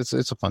community. It's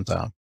a fun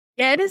time.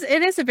 Yeah, it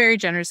is a very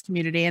generous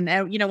community. And,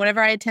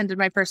 whenever I attended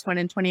my first one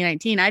in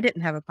 2019, I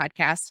didn't have a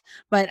podcast,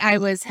 but I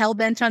was hell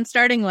bent on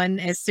starting one.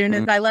 As soon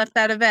as I left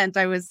that event,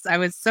 I was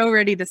so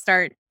ready to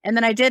start. And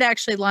then I did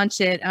actually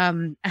launch it.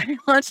 I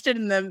launched it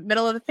in the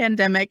middle of the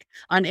pandemic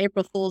on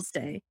April Fool's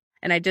Day.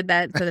 And I did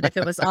that so that if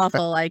it was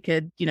awful, I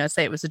could,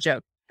 say it was a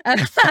joke.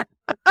 It's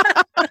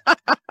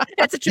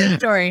a true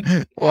story.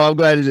 Well, I'm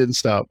glad it didn't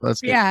stop. That's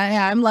good.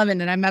 Yeah, I'm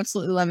loving it. I'm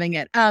absolutely loving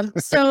it.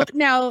 So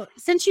now,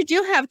 since you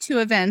do have two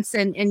events,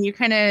 and you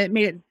kind of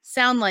made it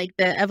sound like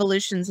the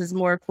Evolutions is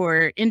more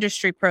for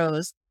industry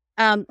pros,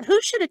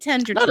 who should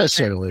attend your? Not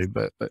necessarily,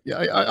 but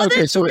yeah.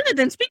 Okay, so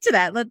then speak to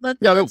that.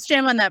 Let's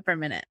jam on that for a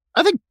minute.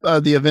 I think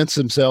the events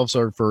themselves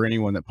are for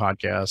anyone that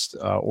podcasts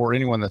or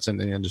anyone that's in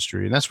the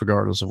industry, and that's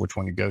regardless of which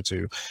one you go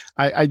to.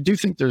 I do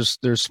think there's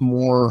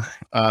more,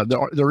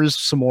 there is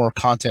some more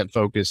content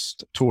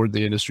focused toward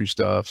the industry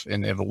stuff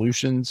in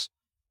Evolutions.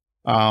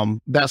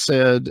 That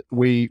said,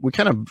 we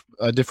kind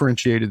of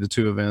differentiated the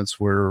two events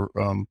where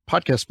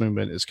Podcast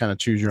Movement is kind of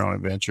choose your own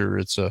adventure.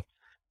 It's a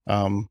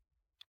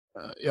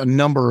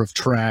number of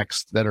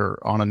tracks that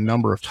are on a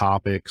number of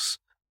topics.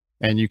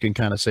 And you can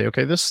kind of say,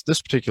 okay, this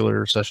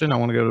particular session, I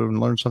want to go and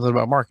learn something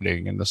about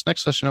marketing. And this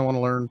next session, I want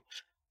to learn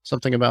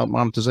something about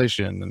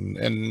monetization.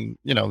 And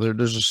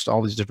there's just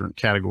all these different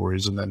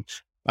categories. And then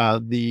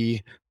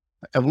the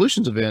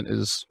Evolutions event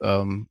is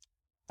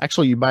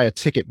actually you buy a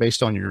ticket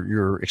based on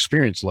your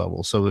experience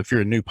level. So if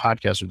you're a new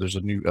podcaster, there's a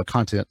new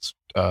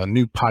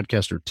new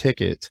podcaster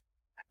ticket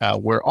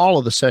where all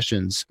of the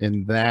sessions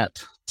in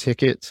that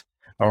ticket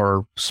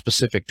are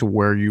specific to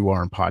where you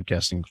are in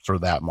podcasting for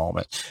that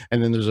moment.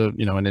 And then there's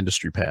an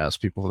industry pass,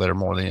 people that are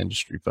more the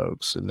industry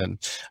folks. And then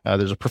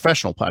there's a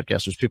professional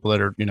podcasters, people that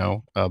are,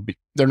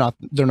 they're not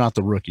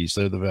the rookies,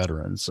 they're the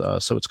veterans.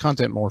 So it's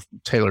content more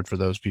tailored for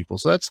those people.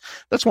 So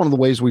that's one of the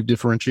ways we've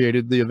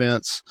differentiated the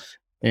events.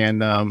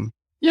 And, and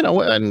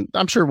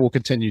I'm sure we'll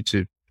continue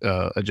to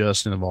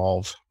adjust and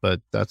evolve,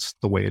 but that's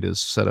the way it is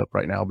set up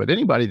right now. But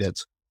anybody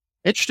that's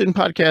interested in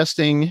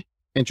podcasting,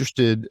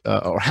 interested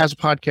or has a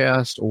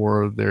podcast,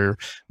 or their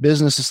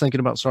business is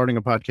thinking about starting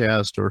a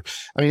podcast, or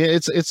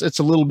it's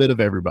a little bit of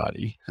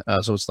everybody.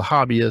 So it's the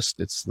hobbyist,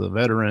 it's the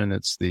veteran,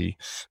 it's the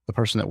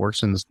person that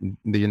works in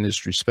the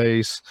industry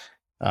space.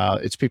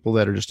 It's people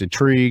that are just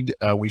intrigued.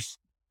 We've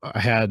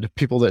had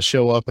people that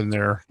show up and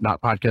they're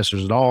not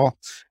podcasters at all,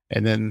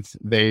 and then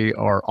they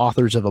are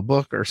authors of a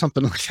book or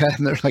something like that.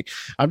 And they're like,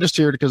 I'm just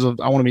here because I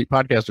want to meet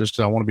podcasters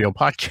because I want to be on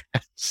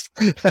podcasts.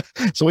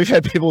 So we've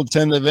had people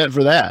attend the event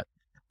for that.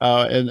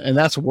 And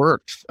that's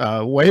worked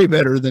way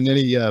better than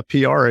any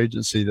PR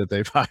agency that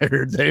they've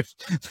hired.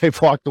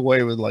 They've walked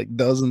away with like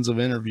dozens of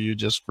interviews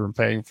just from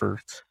paying for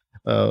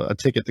a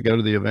ticket to go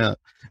to the event.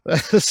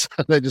 So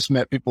they just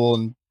met people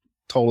and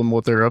told them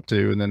what they're up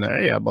to, and then,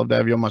 hey, I'd love to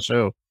have you on my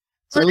show.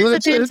 So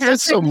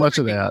it's so much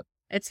of that.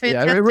 It's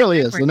fantastic. Yeah, it really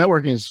is. The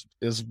networking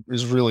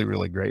is really,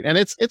 really great, and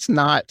it's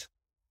not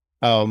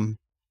the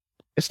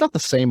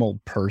same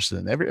old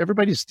person.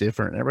 Everybody's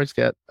different. Everybody's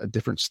got a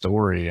different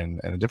story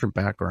and a different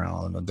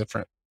background and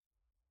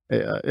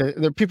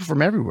there are people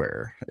from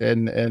everywhere,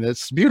 and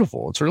it's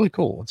beautiful. It's really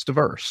cool. It's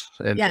diverse,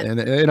 and Yes. and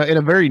in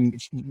a very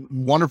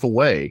wonderful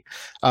way.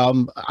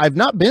 I've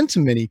not been to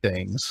many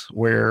things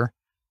where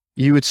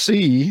you would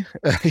see,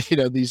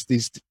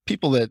 these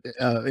people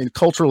that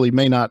culturally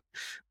may not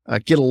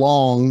get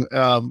along.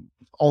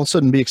 All of a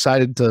sudden, be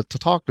excited to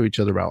talk to each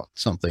other about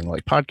something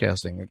like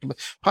podcasting.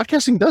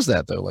 Podcasting does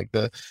that though. Like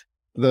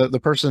the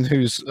person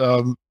who's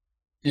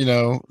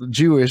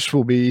Jewish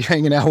will be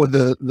hanging out with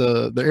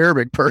the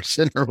Arabic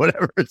person or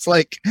whatever. It's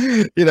like,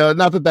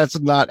 not that that's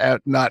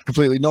not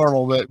completely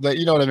normal, but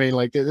you know what I mean?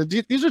 Like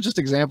these are just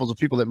examples of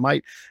people that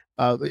might,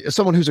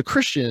 someone who's a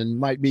Christian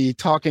might be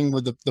talking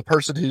with the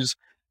person who's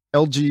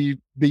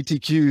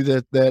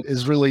LGBTQ that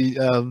is really,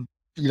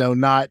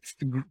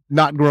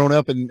 not grown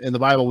up in the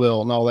Bible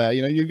Belt and all that.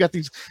 You've got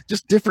these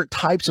just different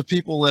types of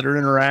people that are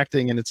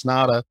interacting, and it's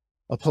not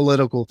a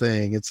political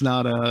thing. It's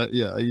not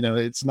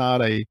it's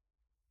not a,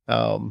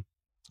 how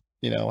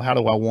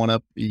do I one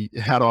up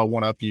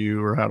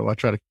you, or how do I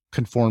try to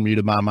conform you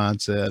to my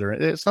mindset, or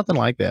it's nothing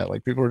like that.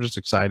 Like people are just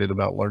excited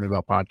about learning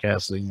about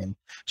podcasting and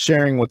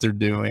sharing what they're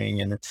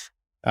doing. And,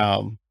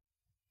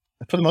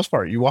 for the most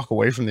part, you walk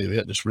away from the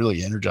event just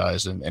really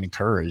energized and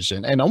encouraged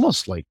and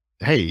almost like,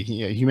 hey,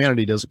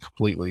 humanity is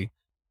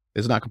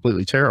not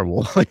completely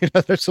terrible.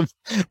 There's some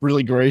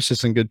really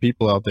gracious and good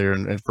people out there,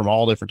 and from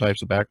all different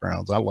types of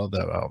backgrounds. I love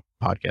that about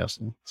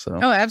podcasting. So,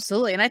 oh,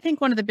 absolutely. And I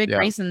think one of the big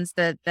reasons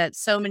that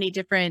so many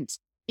different,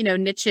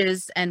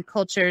 niches and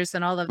cultures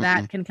and all of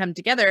that can come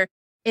together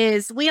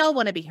is we all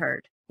want to be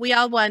heard. We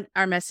all want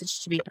our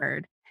message to be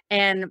heard.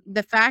 And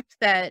the fact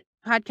that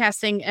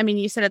podcasting, I mean,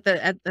 you said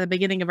at the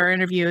beginning of our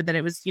interview that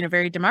it was,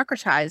 very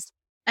democratized.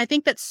 I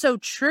think that's so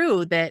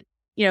true that,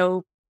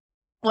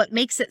 what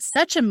makes it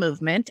such a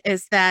movement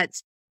is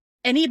that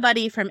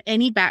anybody from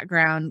any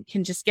background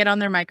can just get on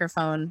their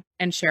microphone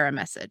and share a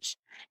message.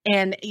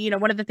 And,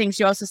 one of the things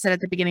you also said at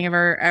the beginning of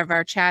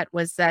our chat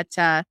was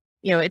that,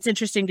 it's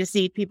interesting to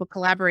see people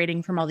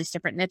collaborating from all these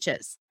different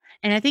niches.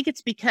 And I think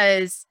it's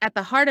because at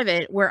the heart of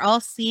it, we're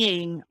all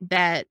seeing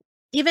that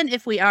even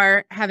if we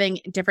are having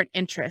different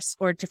interests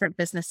or different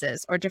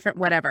businesses or different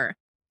whatever,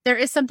 there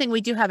is something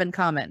we do have in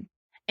common.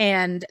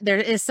 And there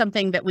is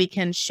something that we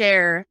can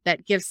share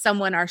that gives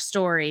someone our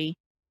story.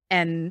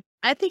 And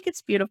I think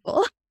it's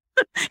beautiful.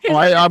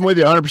 I'm with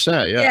you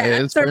 100%. Yeah,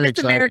 it's our Miss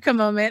America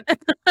moment.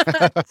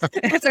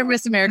 It's our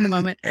Miss America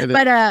moment.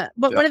 But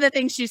one of the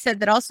things you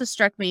said that also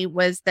struck me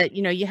was that,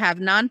 you have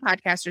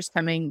non-podcasters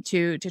coming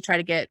to try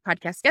to get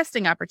podcast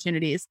guesting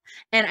opportunities.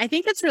 And I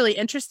think that's really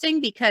interesting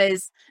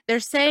because they're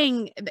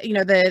saying,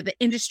 the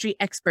industry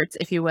experts,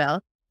 if you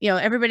will,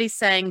 everybody's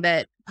saying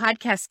that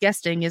podcast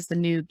guesting is the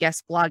new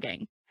guest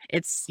blogging.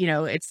 It's,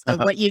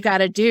 what you got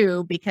to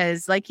do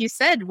because like you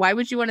said, why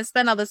would you want to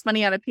spend all this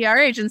money on a PR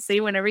agency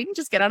whenever you can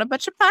just get on a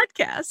bunch of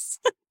podcasts?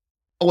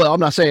 Well, I'm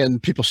not saying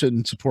people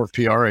shouldn't support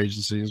PR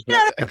agencies,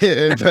 but,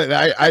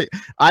 but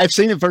I've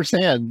seen it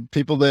firsthand.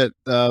 People that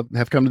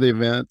have come to the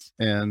event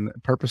and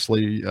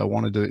purposely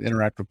wanted to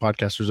interact with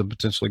podcasters and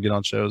potentially get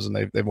on shows, and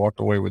they've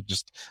walked away with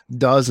just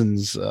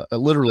dozens,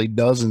 literally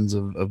dozens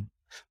of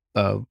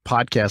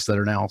podcasts that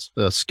are now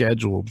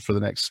scheduled for the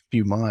next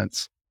few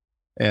months.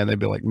 And they'd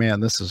be like, man,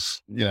 this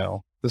is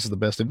the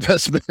best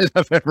investment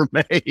I've ever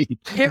made.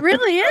 It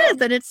really is.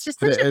 And it's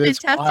just such a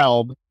fantastic. It's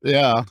wild.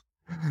 Yeah.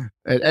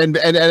 And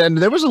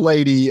there was a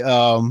lady,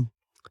 I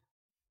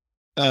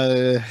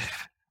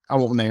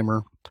won't name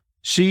her.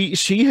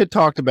 She had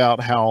talked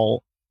about how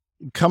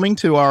coming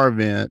to our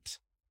event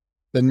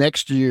the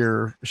next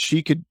year,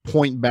 she could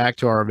point back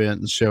to our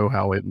event and show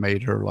how it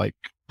made her like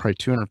probably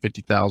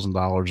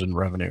 $250,000 in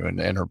revenue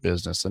in her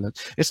business. And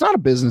it's not a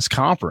business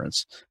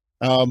conference.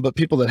 But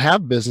people that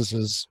have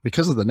businesses,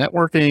 because of the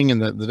networking and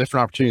the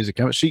different opportunities that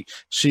come,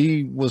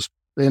 she was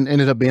and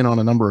ended up being on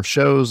a number of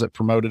shows that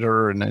promoted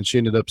her, and then she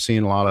ended up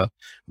seeing a lot of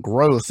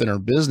growth in her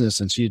business,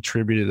 and she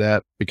attributed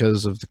that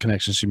because of the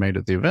connections she made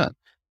at the event.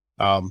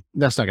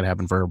 That's not going to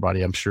happen for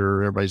everybody. I'm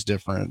sure everybody's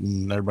different,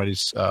 and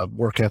everybody's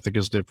work ethic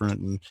is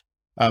different. And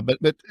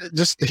but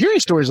just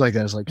hearing stories like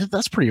that is like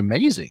that's pretty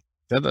amazing.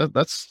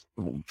 That's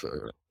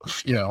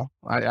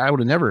I would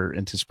have never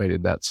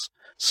anticipated that's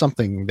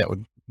something that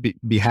would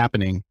be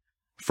happening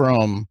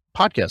from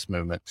podcast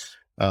movement.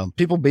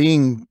 People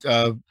being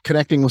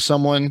connecting with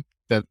someone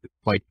that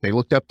like they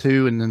looked up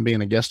to and then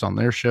being a guest on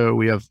their show.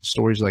 We have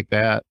stories like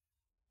that.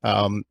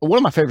 One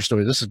of my favorite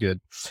stories, this is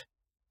good.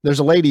 There's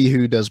a lady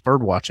who does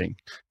bird watching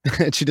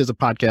and she does a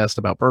podcast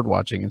about bird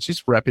watching, and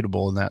she's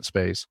reputable in that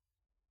space.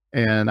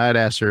 And I'd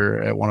asked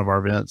her at one of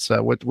our events,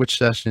 which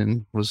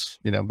session was,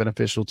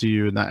 beneficial to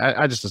you. And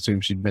I just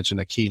assumed she'd mention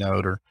a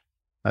keynote or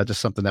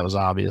just something that was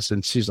obvious.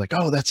 And she's like,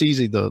 oh, that's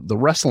easy. The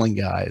wrestling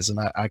guys. And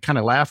I kind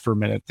of laughed for a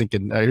minute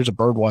thinking, here's a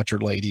bird watcher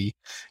lady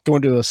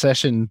going to a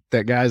session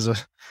that guys,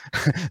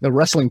 the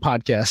wrestling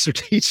podcasts are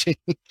teaching.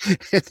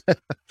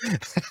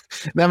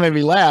 That made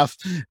me laugh.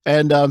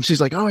 And she's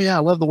like, oh yeah,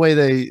 I love the way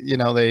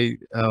they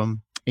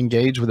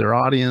engage with their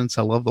audience.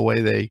 I love the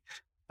way they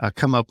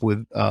come up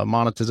with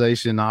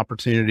monetization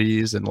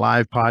opportunities and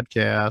live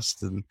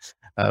podcasts. And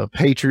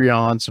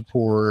Patreon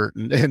support,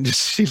 and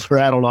just she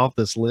rattled off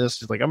this list.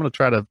 She's like, I'm going to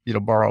try to,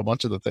 borrow a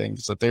bunch of the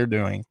things that they're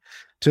doing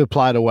to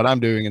apply to what I'm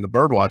doing in the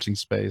bird watching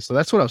space. So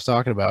that's what I was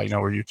talking about,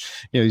 where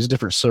these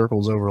different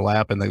circles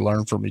overlap and they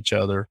learn from each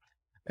other.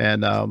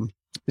 And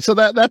so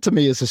that to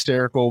me is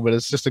hysterical, but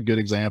it's just a good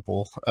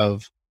example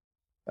of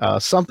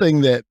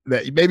something that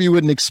maybe you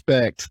wouldn't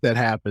expect that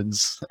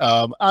happens.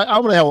 I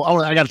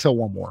got to tell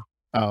one more.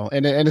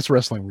 And it's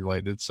wrestling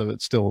related, so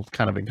it's still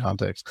kind of in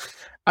context.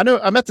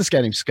 I met this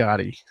guy named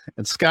Scotty,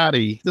 and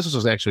Scotty, this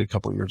was actually a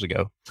couple of years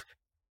ago.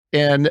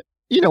 And,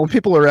 when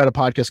people are at a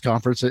podcast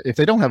conference, if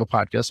they don't have a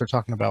podcast, they're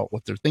talking about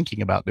what they're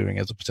thinking about doing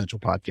as a potential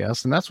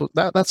podcast. And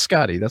that's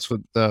Scotty. That's what,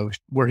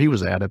 where he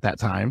was at that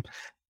time.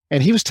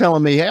 And he was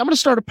telling me, hey, I'm going to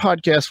start a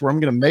podcast where I'm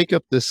going to make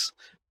up this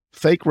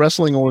fake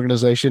wrestling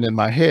organization in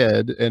my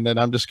head. And then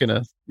I'm just going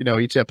to,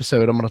 each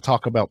episode, I'm going to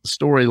talk about the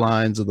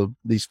storylines of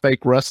these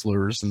fake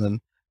wrestlers. And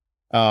then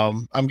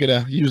I'm going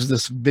to use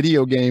this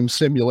video game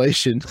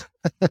simulation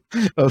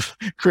of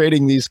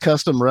creating these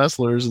custom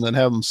wrestlers and then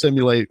have them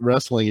simulate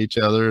wrestling each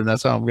other. And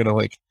that's how I'm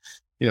going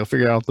to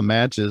figure out the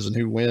matches and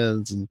who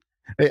wins. And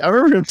I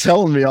remember him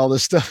telling me all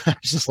this stuff. I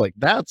was just like,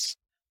 that's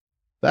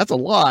a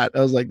lot.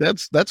 I was like,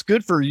 that's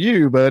good for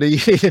you, buddy.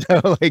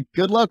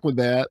 Good luck with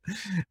that.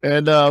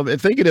 And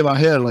thinking in my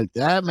head, like,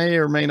 that may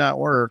or may not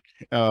work.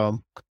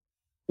 Well,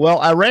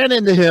 I ran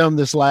into him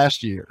this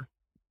last year,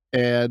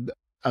 and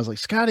I was like,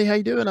 Scotty, how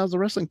you doing? I was a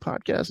wrestling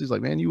podcast. He's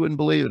like, man, you wouldn't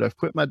believe it. I've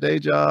quit my day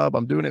job.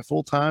 I'm doing it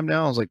full time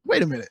now. I was like,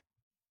 wait a minute.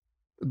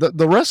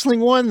 The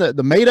wrestling one,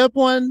 the made up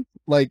one,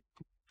 like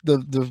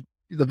the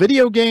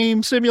video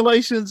game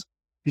simulations.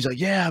 He's like,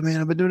 yeah, man,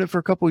 I've been doing it for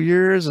a couple of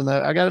years, and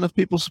I got enough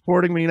people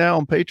supporting me now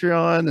on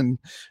Patreon, and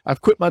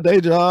I've quit my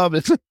day job.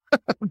 And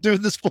I'm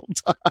doing this full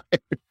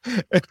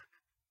time.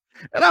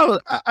 And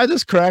I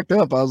just cracked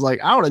up. I was like,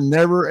 I would have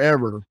never,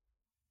 ever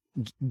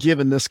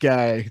given this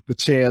guy the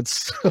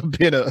chance of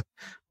being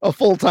a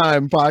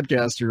full-time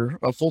podcaster,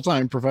 a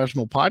full-time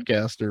professional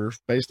podcaster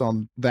based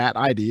on that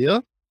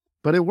idea,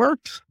 but it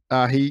worked.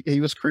 He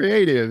was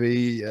creative.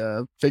 He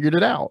figured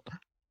it out.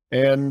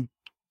 And,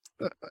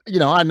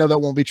 I know that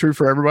won't be true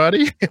for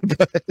everybody,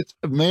 but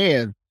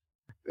man,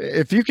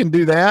 if you can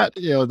do that,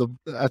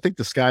 I think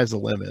the sky's the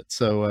limit.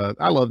 So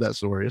I love that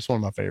story. It's one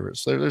of my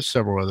favorites. There's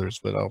several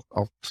others, but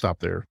I'll stop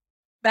there.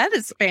 That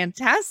is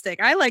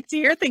fantastic. I like to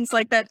hear things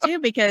like that too,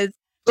 because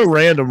so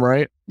random,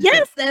 right?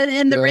 Yes.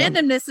 And the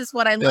randomness is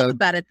what I love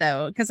about it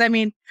though. Because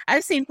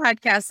I've seen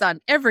podcasts on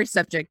every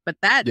subject, but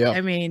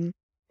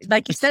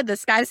like you said, the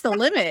sky's the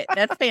limit.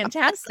 That's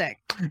fantastic.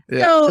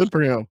 Yeah, so good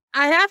for him.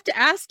 I have to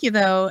ask you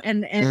though,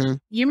 and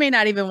you may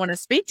not even want to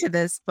speak to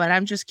this, but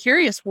I'm just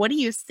curious, what do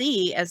you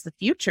see as the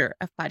future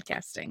of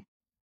podcasting?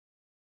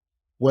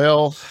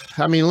 Well,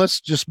 let's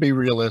just be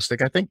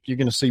realistic. I think you're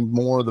going to see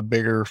more of the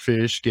bigger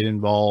fish get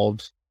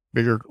involved,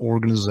 bigger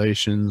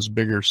organizations,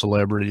 bigger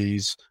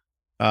celebrities.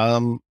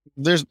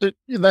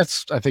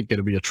 That's, I think, going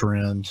to be a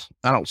trend.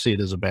 I don't see it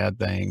as a bad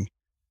thing.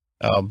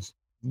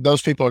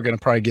 Those people are going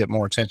to probably get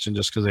more attention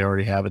just because they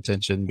already have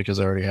attention, because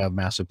they already have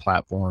massive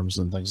platforms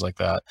and things like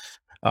that.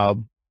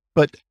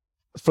 But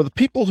for the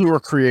people who are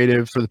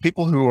creative, for the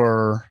people who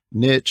are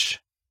niche,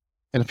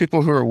 and the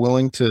people who are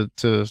willing to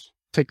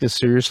take this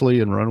seriously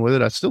and run with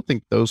it, I still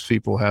think those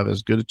people have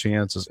as good a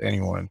chance as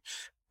anyone.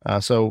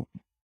 So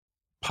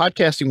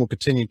podcasting will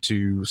continue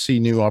to see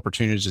new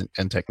opportunities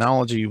and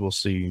technology. We'll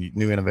see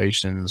new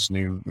innovations,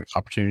 new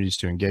opportunities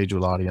to engage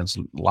with audience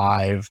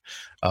live.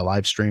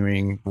 Live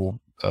streaming will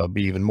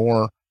be even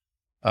more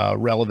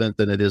relevant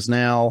than it is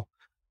now.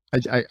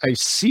 I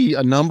see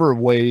a number of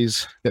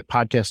ways that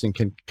podcasting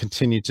can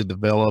continue to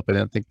develop, and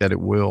I think that it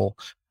will.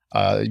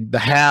 The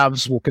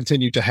haves will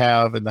continue to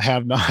have, and the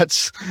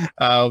have-nots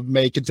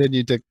may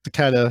continue to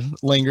kind of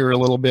linger a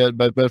little bit.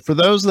 But for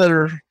those that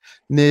are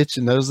niche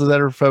and those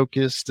that are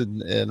focused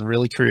and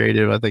really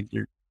creative, I think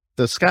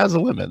the sky's the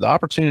limit. The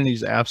opportunity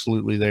is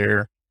absolutely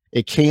there.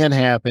 It can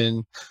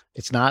happen.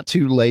 It's not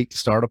too late to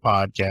start a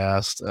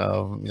podcast.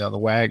 The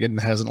wagon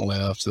hasn't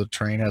left. The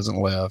train hasn't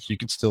left. You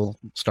can still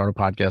start a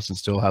podcast and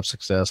still have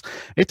success.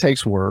 It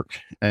takes work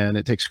and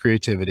it takes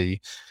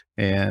creativity.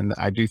 And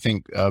I do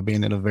think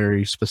being in a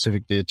very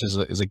specific niche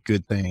is a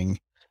good thing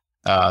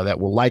that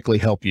will likely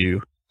help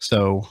you.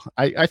 So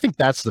I think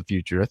that's the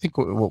future. I think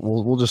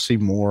we'll just see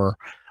more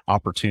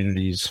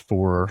opportunities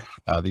for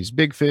these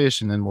big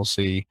fish, and then we'll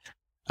see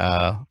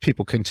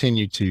people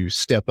continue to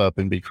step up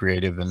and be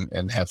creative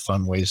and have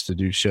fun ways to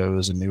do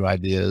shows and new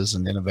ideas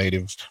and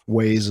innovative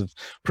ways of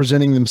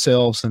presenting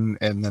themselves, and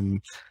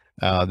then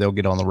they'll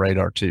get on the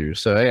radar too.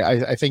 So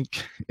I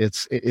think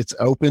it's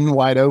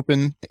wide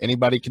open.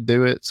 Anybody can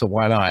do it. So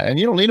why not? And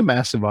you don't need a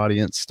massive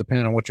audience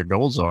depending on what your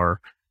goals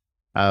are.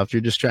 If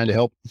you're just trying to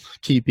help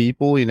key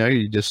people,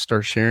 you just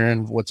start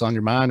sharing what's on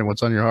your mind and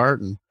what's on your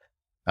heart, and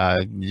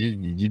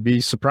you'd be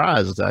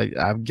surprised.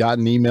 I've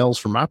gotten emails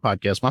from my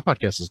podcast. My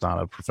podcast is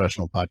not a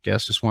professional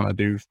podcast, just one I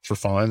do for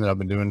fun that I've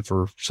been doing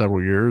for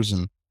several years.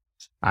 And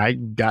I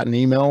gotten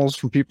emails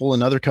from people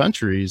in other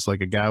countries.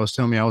 Like a guy was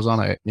telling me I was on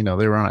they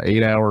were on an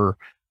 8-hour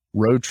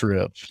road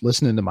trip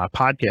listening to my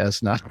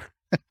podcast. And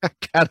I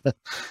kind of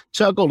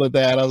chuckled at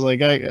that. I was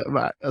like,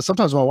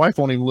 sometimes my wife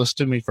won't even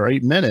listen to me for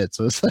 8 minutes.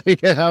 It's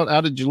like,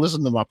 how did you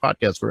listen to my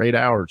podcast for 8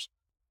 hours?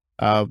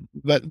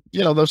 But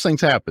those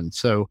things happen.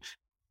 So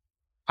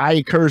I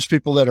encourage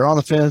people that are on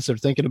the fence, they're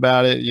thinking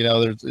about it.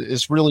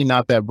 It's really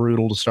not that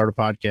brutal to start a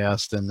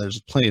podcast, and there's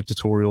plenty of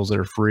tutorials that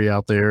are free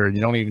out there. And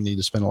you don't even need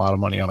to spend a lot of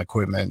money on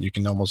equipment. You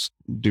can almost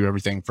do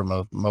everything from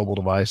a mobile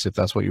device if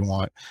that's what you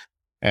want.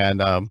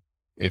 And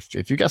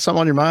if you got something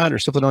on your mind or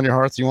something on your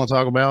heart that you want to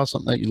talk about,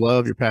 something that you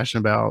love, you're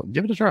passionate about,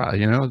 give it a try.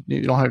 You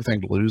don't have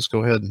anything to lose.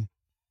 Go ahead and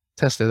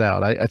test it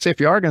out. I'd say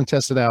if you are going to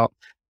test it out,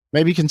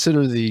 maybe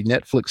consider the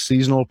Netflix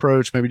seasonal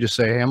approach. Maybe just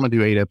say, hey, I'm going to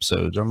do 8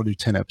 episodes, or I'm going to do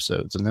 10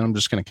 episodes. And then I'm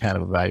just going to kind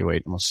of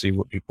evaluate. I'm going to see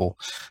what people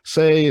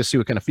say, and see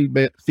what kind of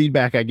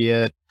feedback I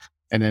get,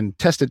 and then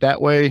test it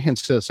that way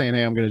instead of saying,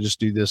 hey, I'm going to just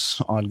do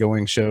this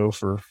ongoing show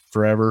for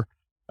forever,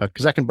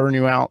 because that can burn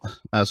you out.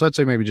 So I'd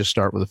say maybe just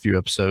start with a few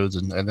episodes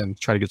and then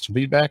try to get some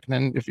feedback. And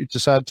then if you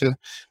decide to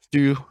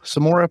do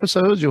some more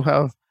episodes, you'll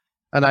have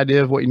an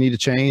idea of what you need to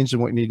change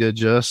and what you need to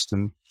adjust.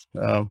 And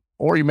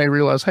or you may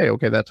realize, hey,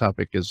 okay, that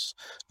topic is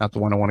not the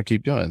one I want to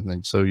keep doing.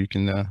 And so you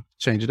can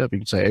change it up. You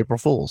can say April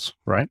Fools,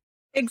 right?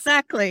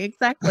 Exactly.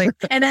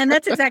 And then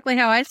that's exactly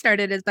how I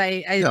started, is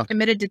I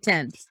committed to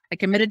 10. I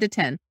committed to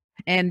 10.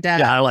 And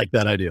I like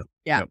that idea.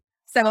 Yeah. Yep.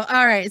 So,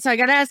 all right. So I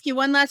got to ask you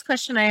one last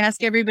question. I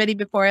ask everybody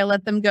before I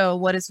let them go.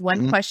 What is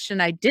one question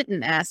I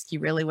didn't ask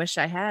you really wish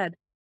I had?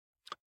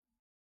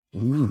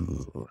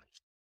 Ooh.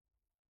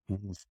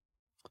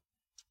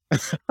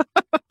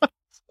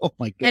 Oh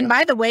my God. And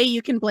by the way,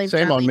 you can blame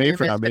Shame John on me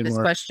for Lee not being this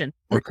more question.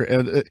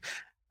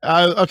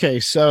 Okay,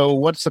 so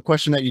what's the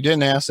question that you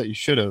didn't ask that you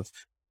should have?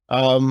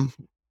 Man,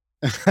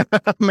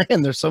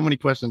 there's so many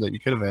questions that you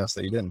could have asked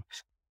that you didn't.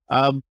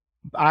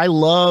 I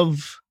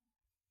love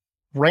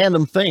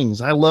random things.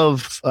 I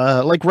love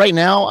like right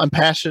now, I'm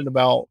passionate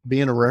about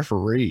being a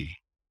referee.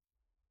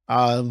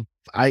 I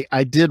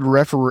did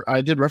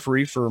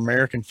referee for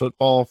American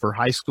football for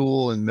high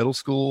school and middle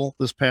school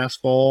this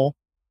past fall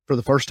for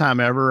the first time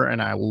ever,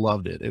 and I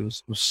loved it. It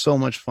was so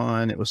much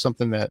fun. It was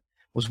something that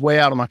was way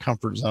out of my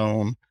comfort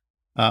zone,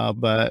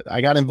 but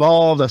I got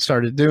involved. I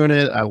started doing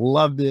it. I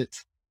loved it.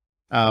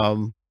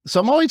 So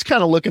I'm always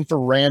kind of looking for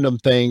random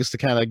things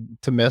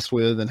to mess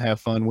with and have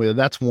fun with.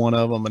 That's one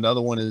of them.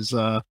 Another one is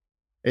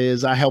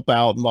I help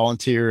out and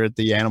volunteer at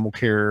the animal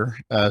care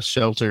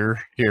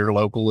shelter here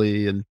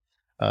locally, and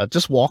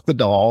just walk the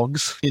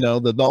dogs,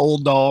 the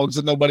old dogs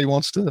that nobody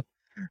wants to,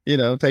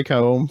 take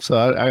home. So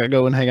I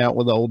go and hang out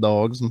with the old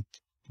dogs and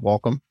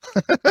walk them,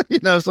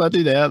 so I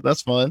do that.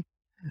 That's fun.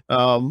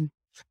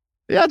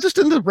 Yeah, just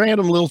into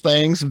random little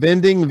things.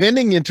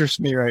 Vending interests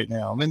me right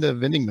now. I'm into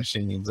vending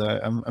machines.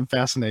 I'm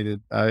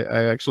fascinated.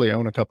 I actually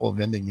own a couple of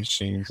vending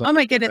machines. Oh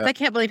my goodness. I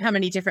can't believe how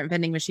many different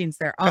vending machines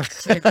there are.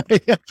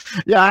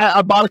 Yeah,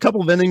 I bought a couple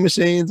of vending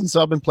machines, and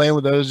so I've been playing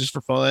with those just for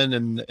fun.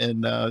 And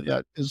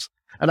it's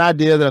an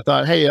idea that I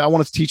thought, hey, I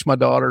want to teach my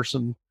daughter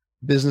some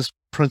business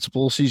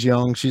principles. She's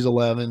young. She's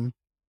 11.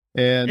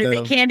 And is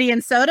it candy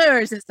and soda, or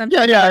is it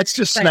something? Yeah, it's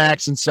just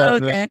snacks and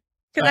stuff. Okay.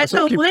 Because I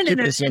saw one in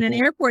an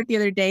airport the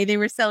other day. They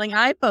were selling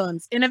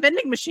iPhones in a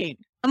vending machine.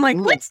 I'm like,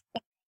 what?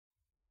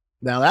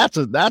 Now that's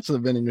a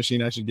vending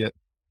machine I should get.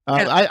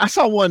 I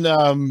saw one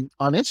on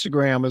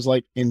Instagram. Is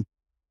like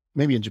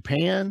maybe in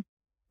Japan,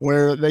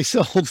 where they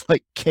sold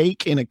like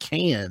cake in a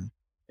can,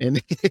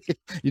 and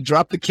you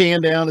drop the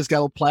can down. It's got a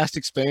little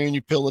plastic spoon.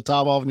 You peel the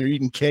top off, and you're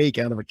eating cake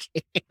out of a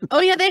can. Oh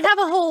yeah, they have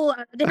a whole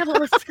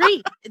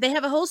street. They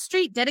have a whole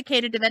street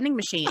dedicated to vending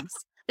machines.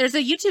 There's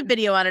a YouTube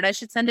video on it. I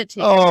should send it to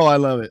you. Oh, I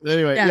love it.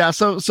 Anyway, yeah.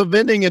 So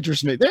vending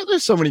interests me.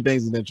 There's so many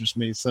things that interest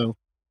me. So,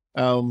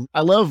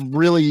 I love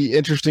really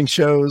interesting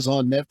shows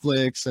on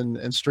Netflix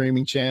and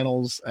streaming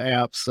channels,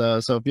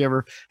 apps. So if you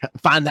ever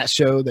find that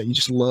show that you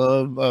just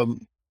love,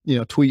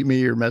 tweet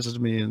me or message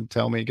me and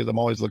tell me, because I'm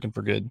always looking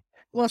for good.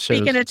 Well,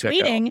 speaking of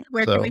tweeting,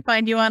 where can we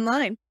find you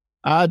online?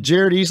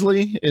 Jared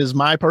Easley is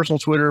my personal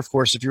Twitter. Of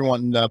course, if you're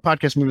wanting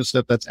podcast movement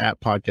stuff, that's at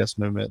podcast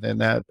movement.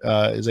 And that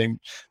is a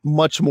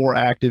much more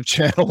active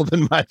channel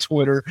than my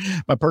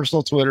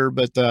personal Twitter.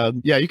 But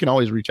you can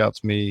always reach out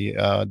to me,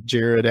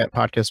 Jared at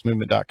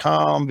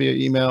podcastmovement.com via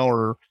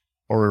email,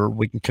 or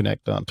we can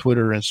connect on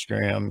Twitter,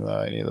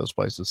 Instagram, any of those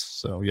places.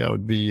 So it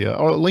would be,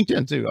 or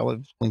LinkedIn too. I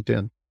love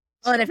LinkedIn.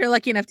 Well, and if you're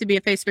lucky enough to be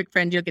a Facebook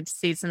friend, you'll get to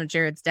see some of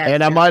Jared's dad.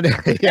 And I'm on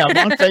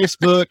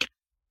Facebook.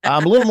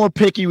 I'm a little more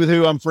picky with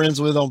who I'm friends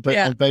with on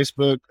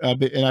Facebook,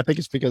 and I think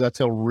it's because I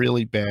tell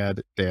really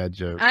bad dad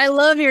jokes. I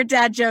love your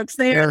dad jokes.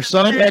 There are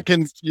some that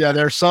can,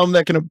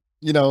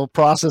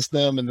 process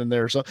them, and then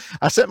there's some.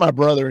 I sent my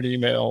brother an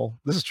email.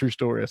 This is a true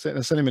story. I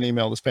sent him an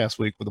email this past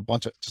week with a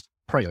bunch of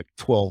probably like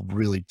 12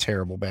 really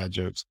terrible bad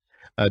jokes,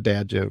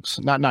 dad jokes.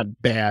 Not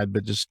bad,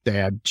 but just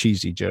dad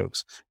cheesy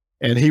jokes.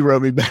 And he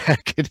wrote me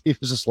back, and he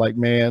was just like,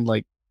 "Man,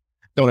 like,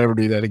 don't ever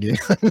do that again."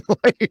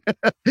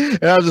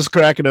 And I was just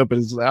cracking up.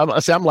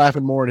 I'm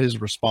laughing more at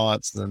his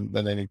response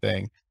than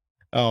anything.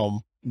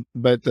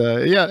 But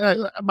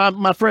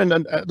my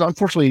friend,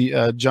 unfortunately,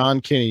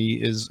 John Kinney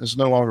is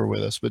no longer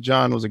with us, but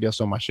John was a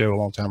guest on my show a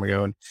long time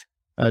ago.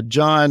 And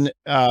John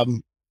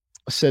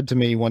said to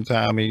me one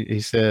time, he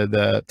said,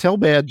 tell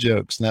bad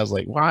jokes. And I was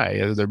like,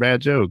 why? They're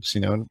bad jokes,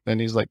 you know? And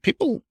he's like,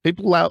 people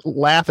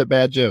laugh at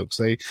bad jokes.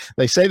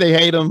 They say they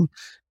hate them.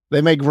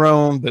 They may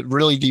groan, but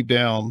really deep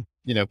down,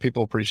 you know,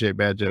 people appreciate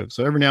bad jokes.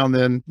 So every now and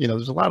then, you know,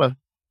 there's a lot of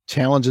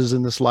challenges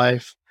in this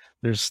life.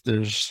 There's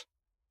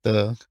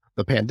the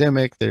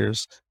pandemic,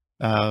 there's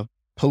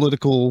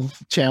political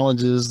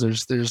challenges,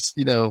 there's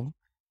you know,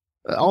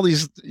 all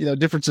these, you know,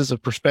 differences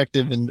of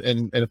perspective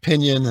and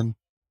opinion. And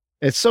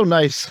it's so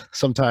nice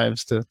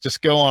sometimes to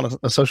just go on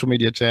a social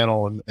media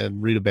channel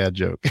and read a bad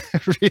joke,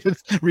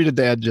 read a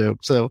dad joke.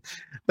 So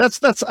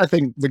that's I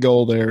think the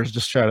goal there is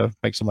just try to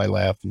make somebody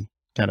laugh and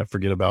kind of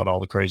forget about all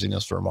the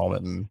craziness for a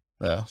moment and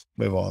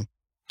move on.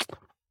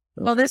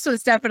 Well, this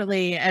was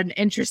definitely an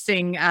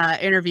interesting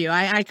interview.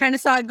 I kind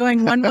of saw it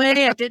going one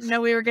way. I didn't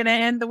know we were going to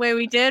end the way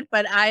we did,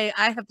 but I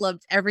have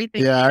loved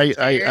everything. Yeah,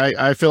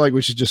 I feel like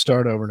we should just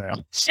start over now.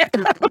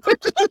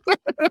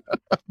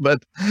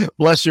 But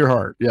bless your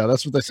heart. Yeah,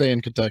 that's what they say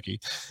in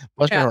Kentucky.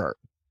 Bless your heart.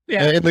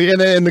 Yeah, in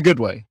the good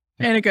way.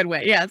 In a good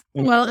way. Yes.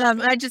 Well,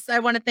 I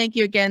want to thank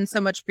you again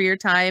so much for your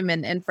time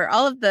and for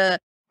all of the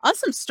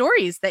awesome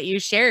stories that you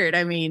shared.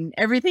 I mean,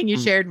 everything you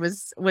shared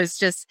was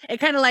just, it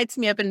kind of lights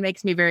me up and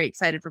makes me very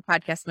excited for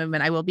Podcast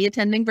Movement. I will be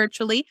attending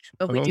virtually,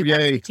 but we do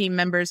have some team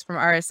members from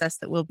RSS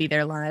that will be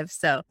there live.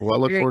 So I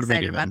look forward to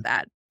excited about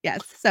that.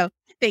 Yes. So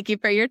thank you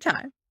for your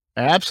time.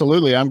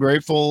 Absolutely. I'm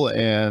grateful.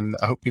 And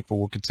I hope people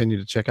will continue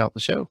to check out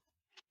the show.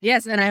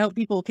 Yes. And I hope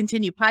people will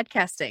continue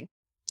podcasting.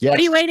 Yes, what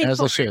are you waiting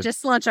for?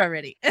 Just launch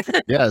already.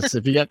 Yes.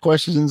 If you got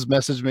questions,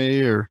 message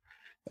me or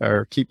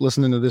keep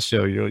listening to this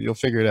show. You'll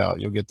figure it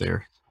out. You'll get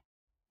there.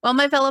 Well,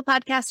 my fellow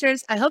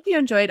podcasters, I hope you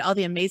enjoyed all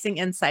the amazing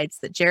insights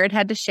that Jared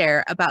had to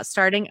share about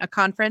starting a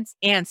conference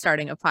and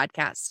starting a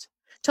podcast.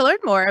 To learn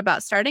more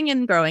about starting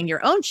and growing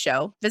your own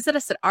show, visit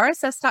us at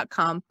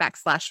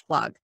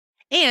rss.com/blog.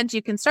 And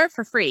you can start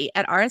for free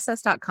at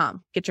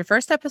rss.com. Get your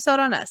first episode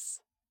on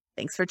us.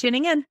 Thanks for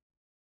tuning in.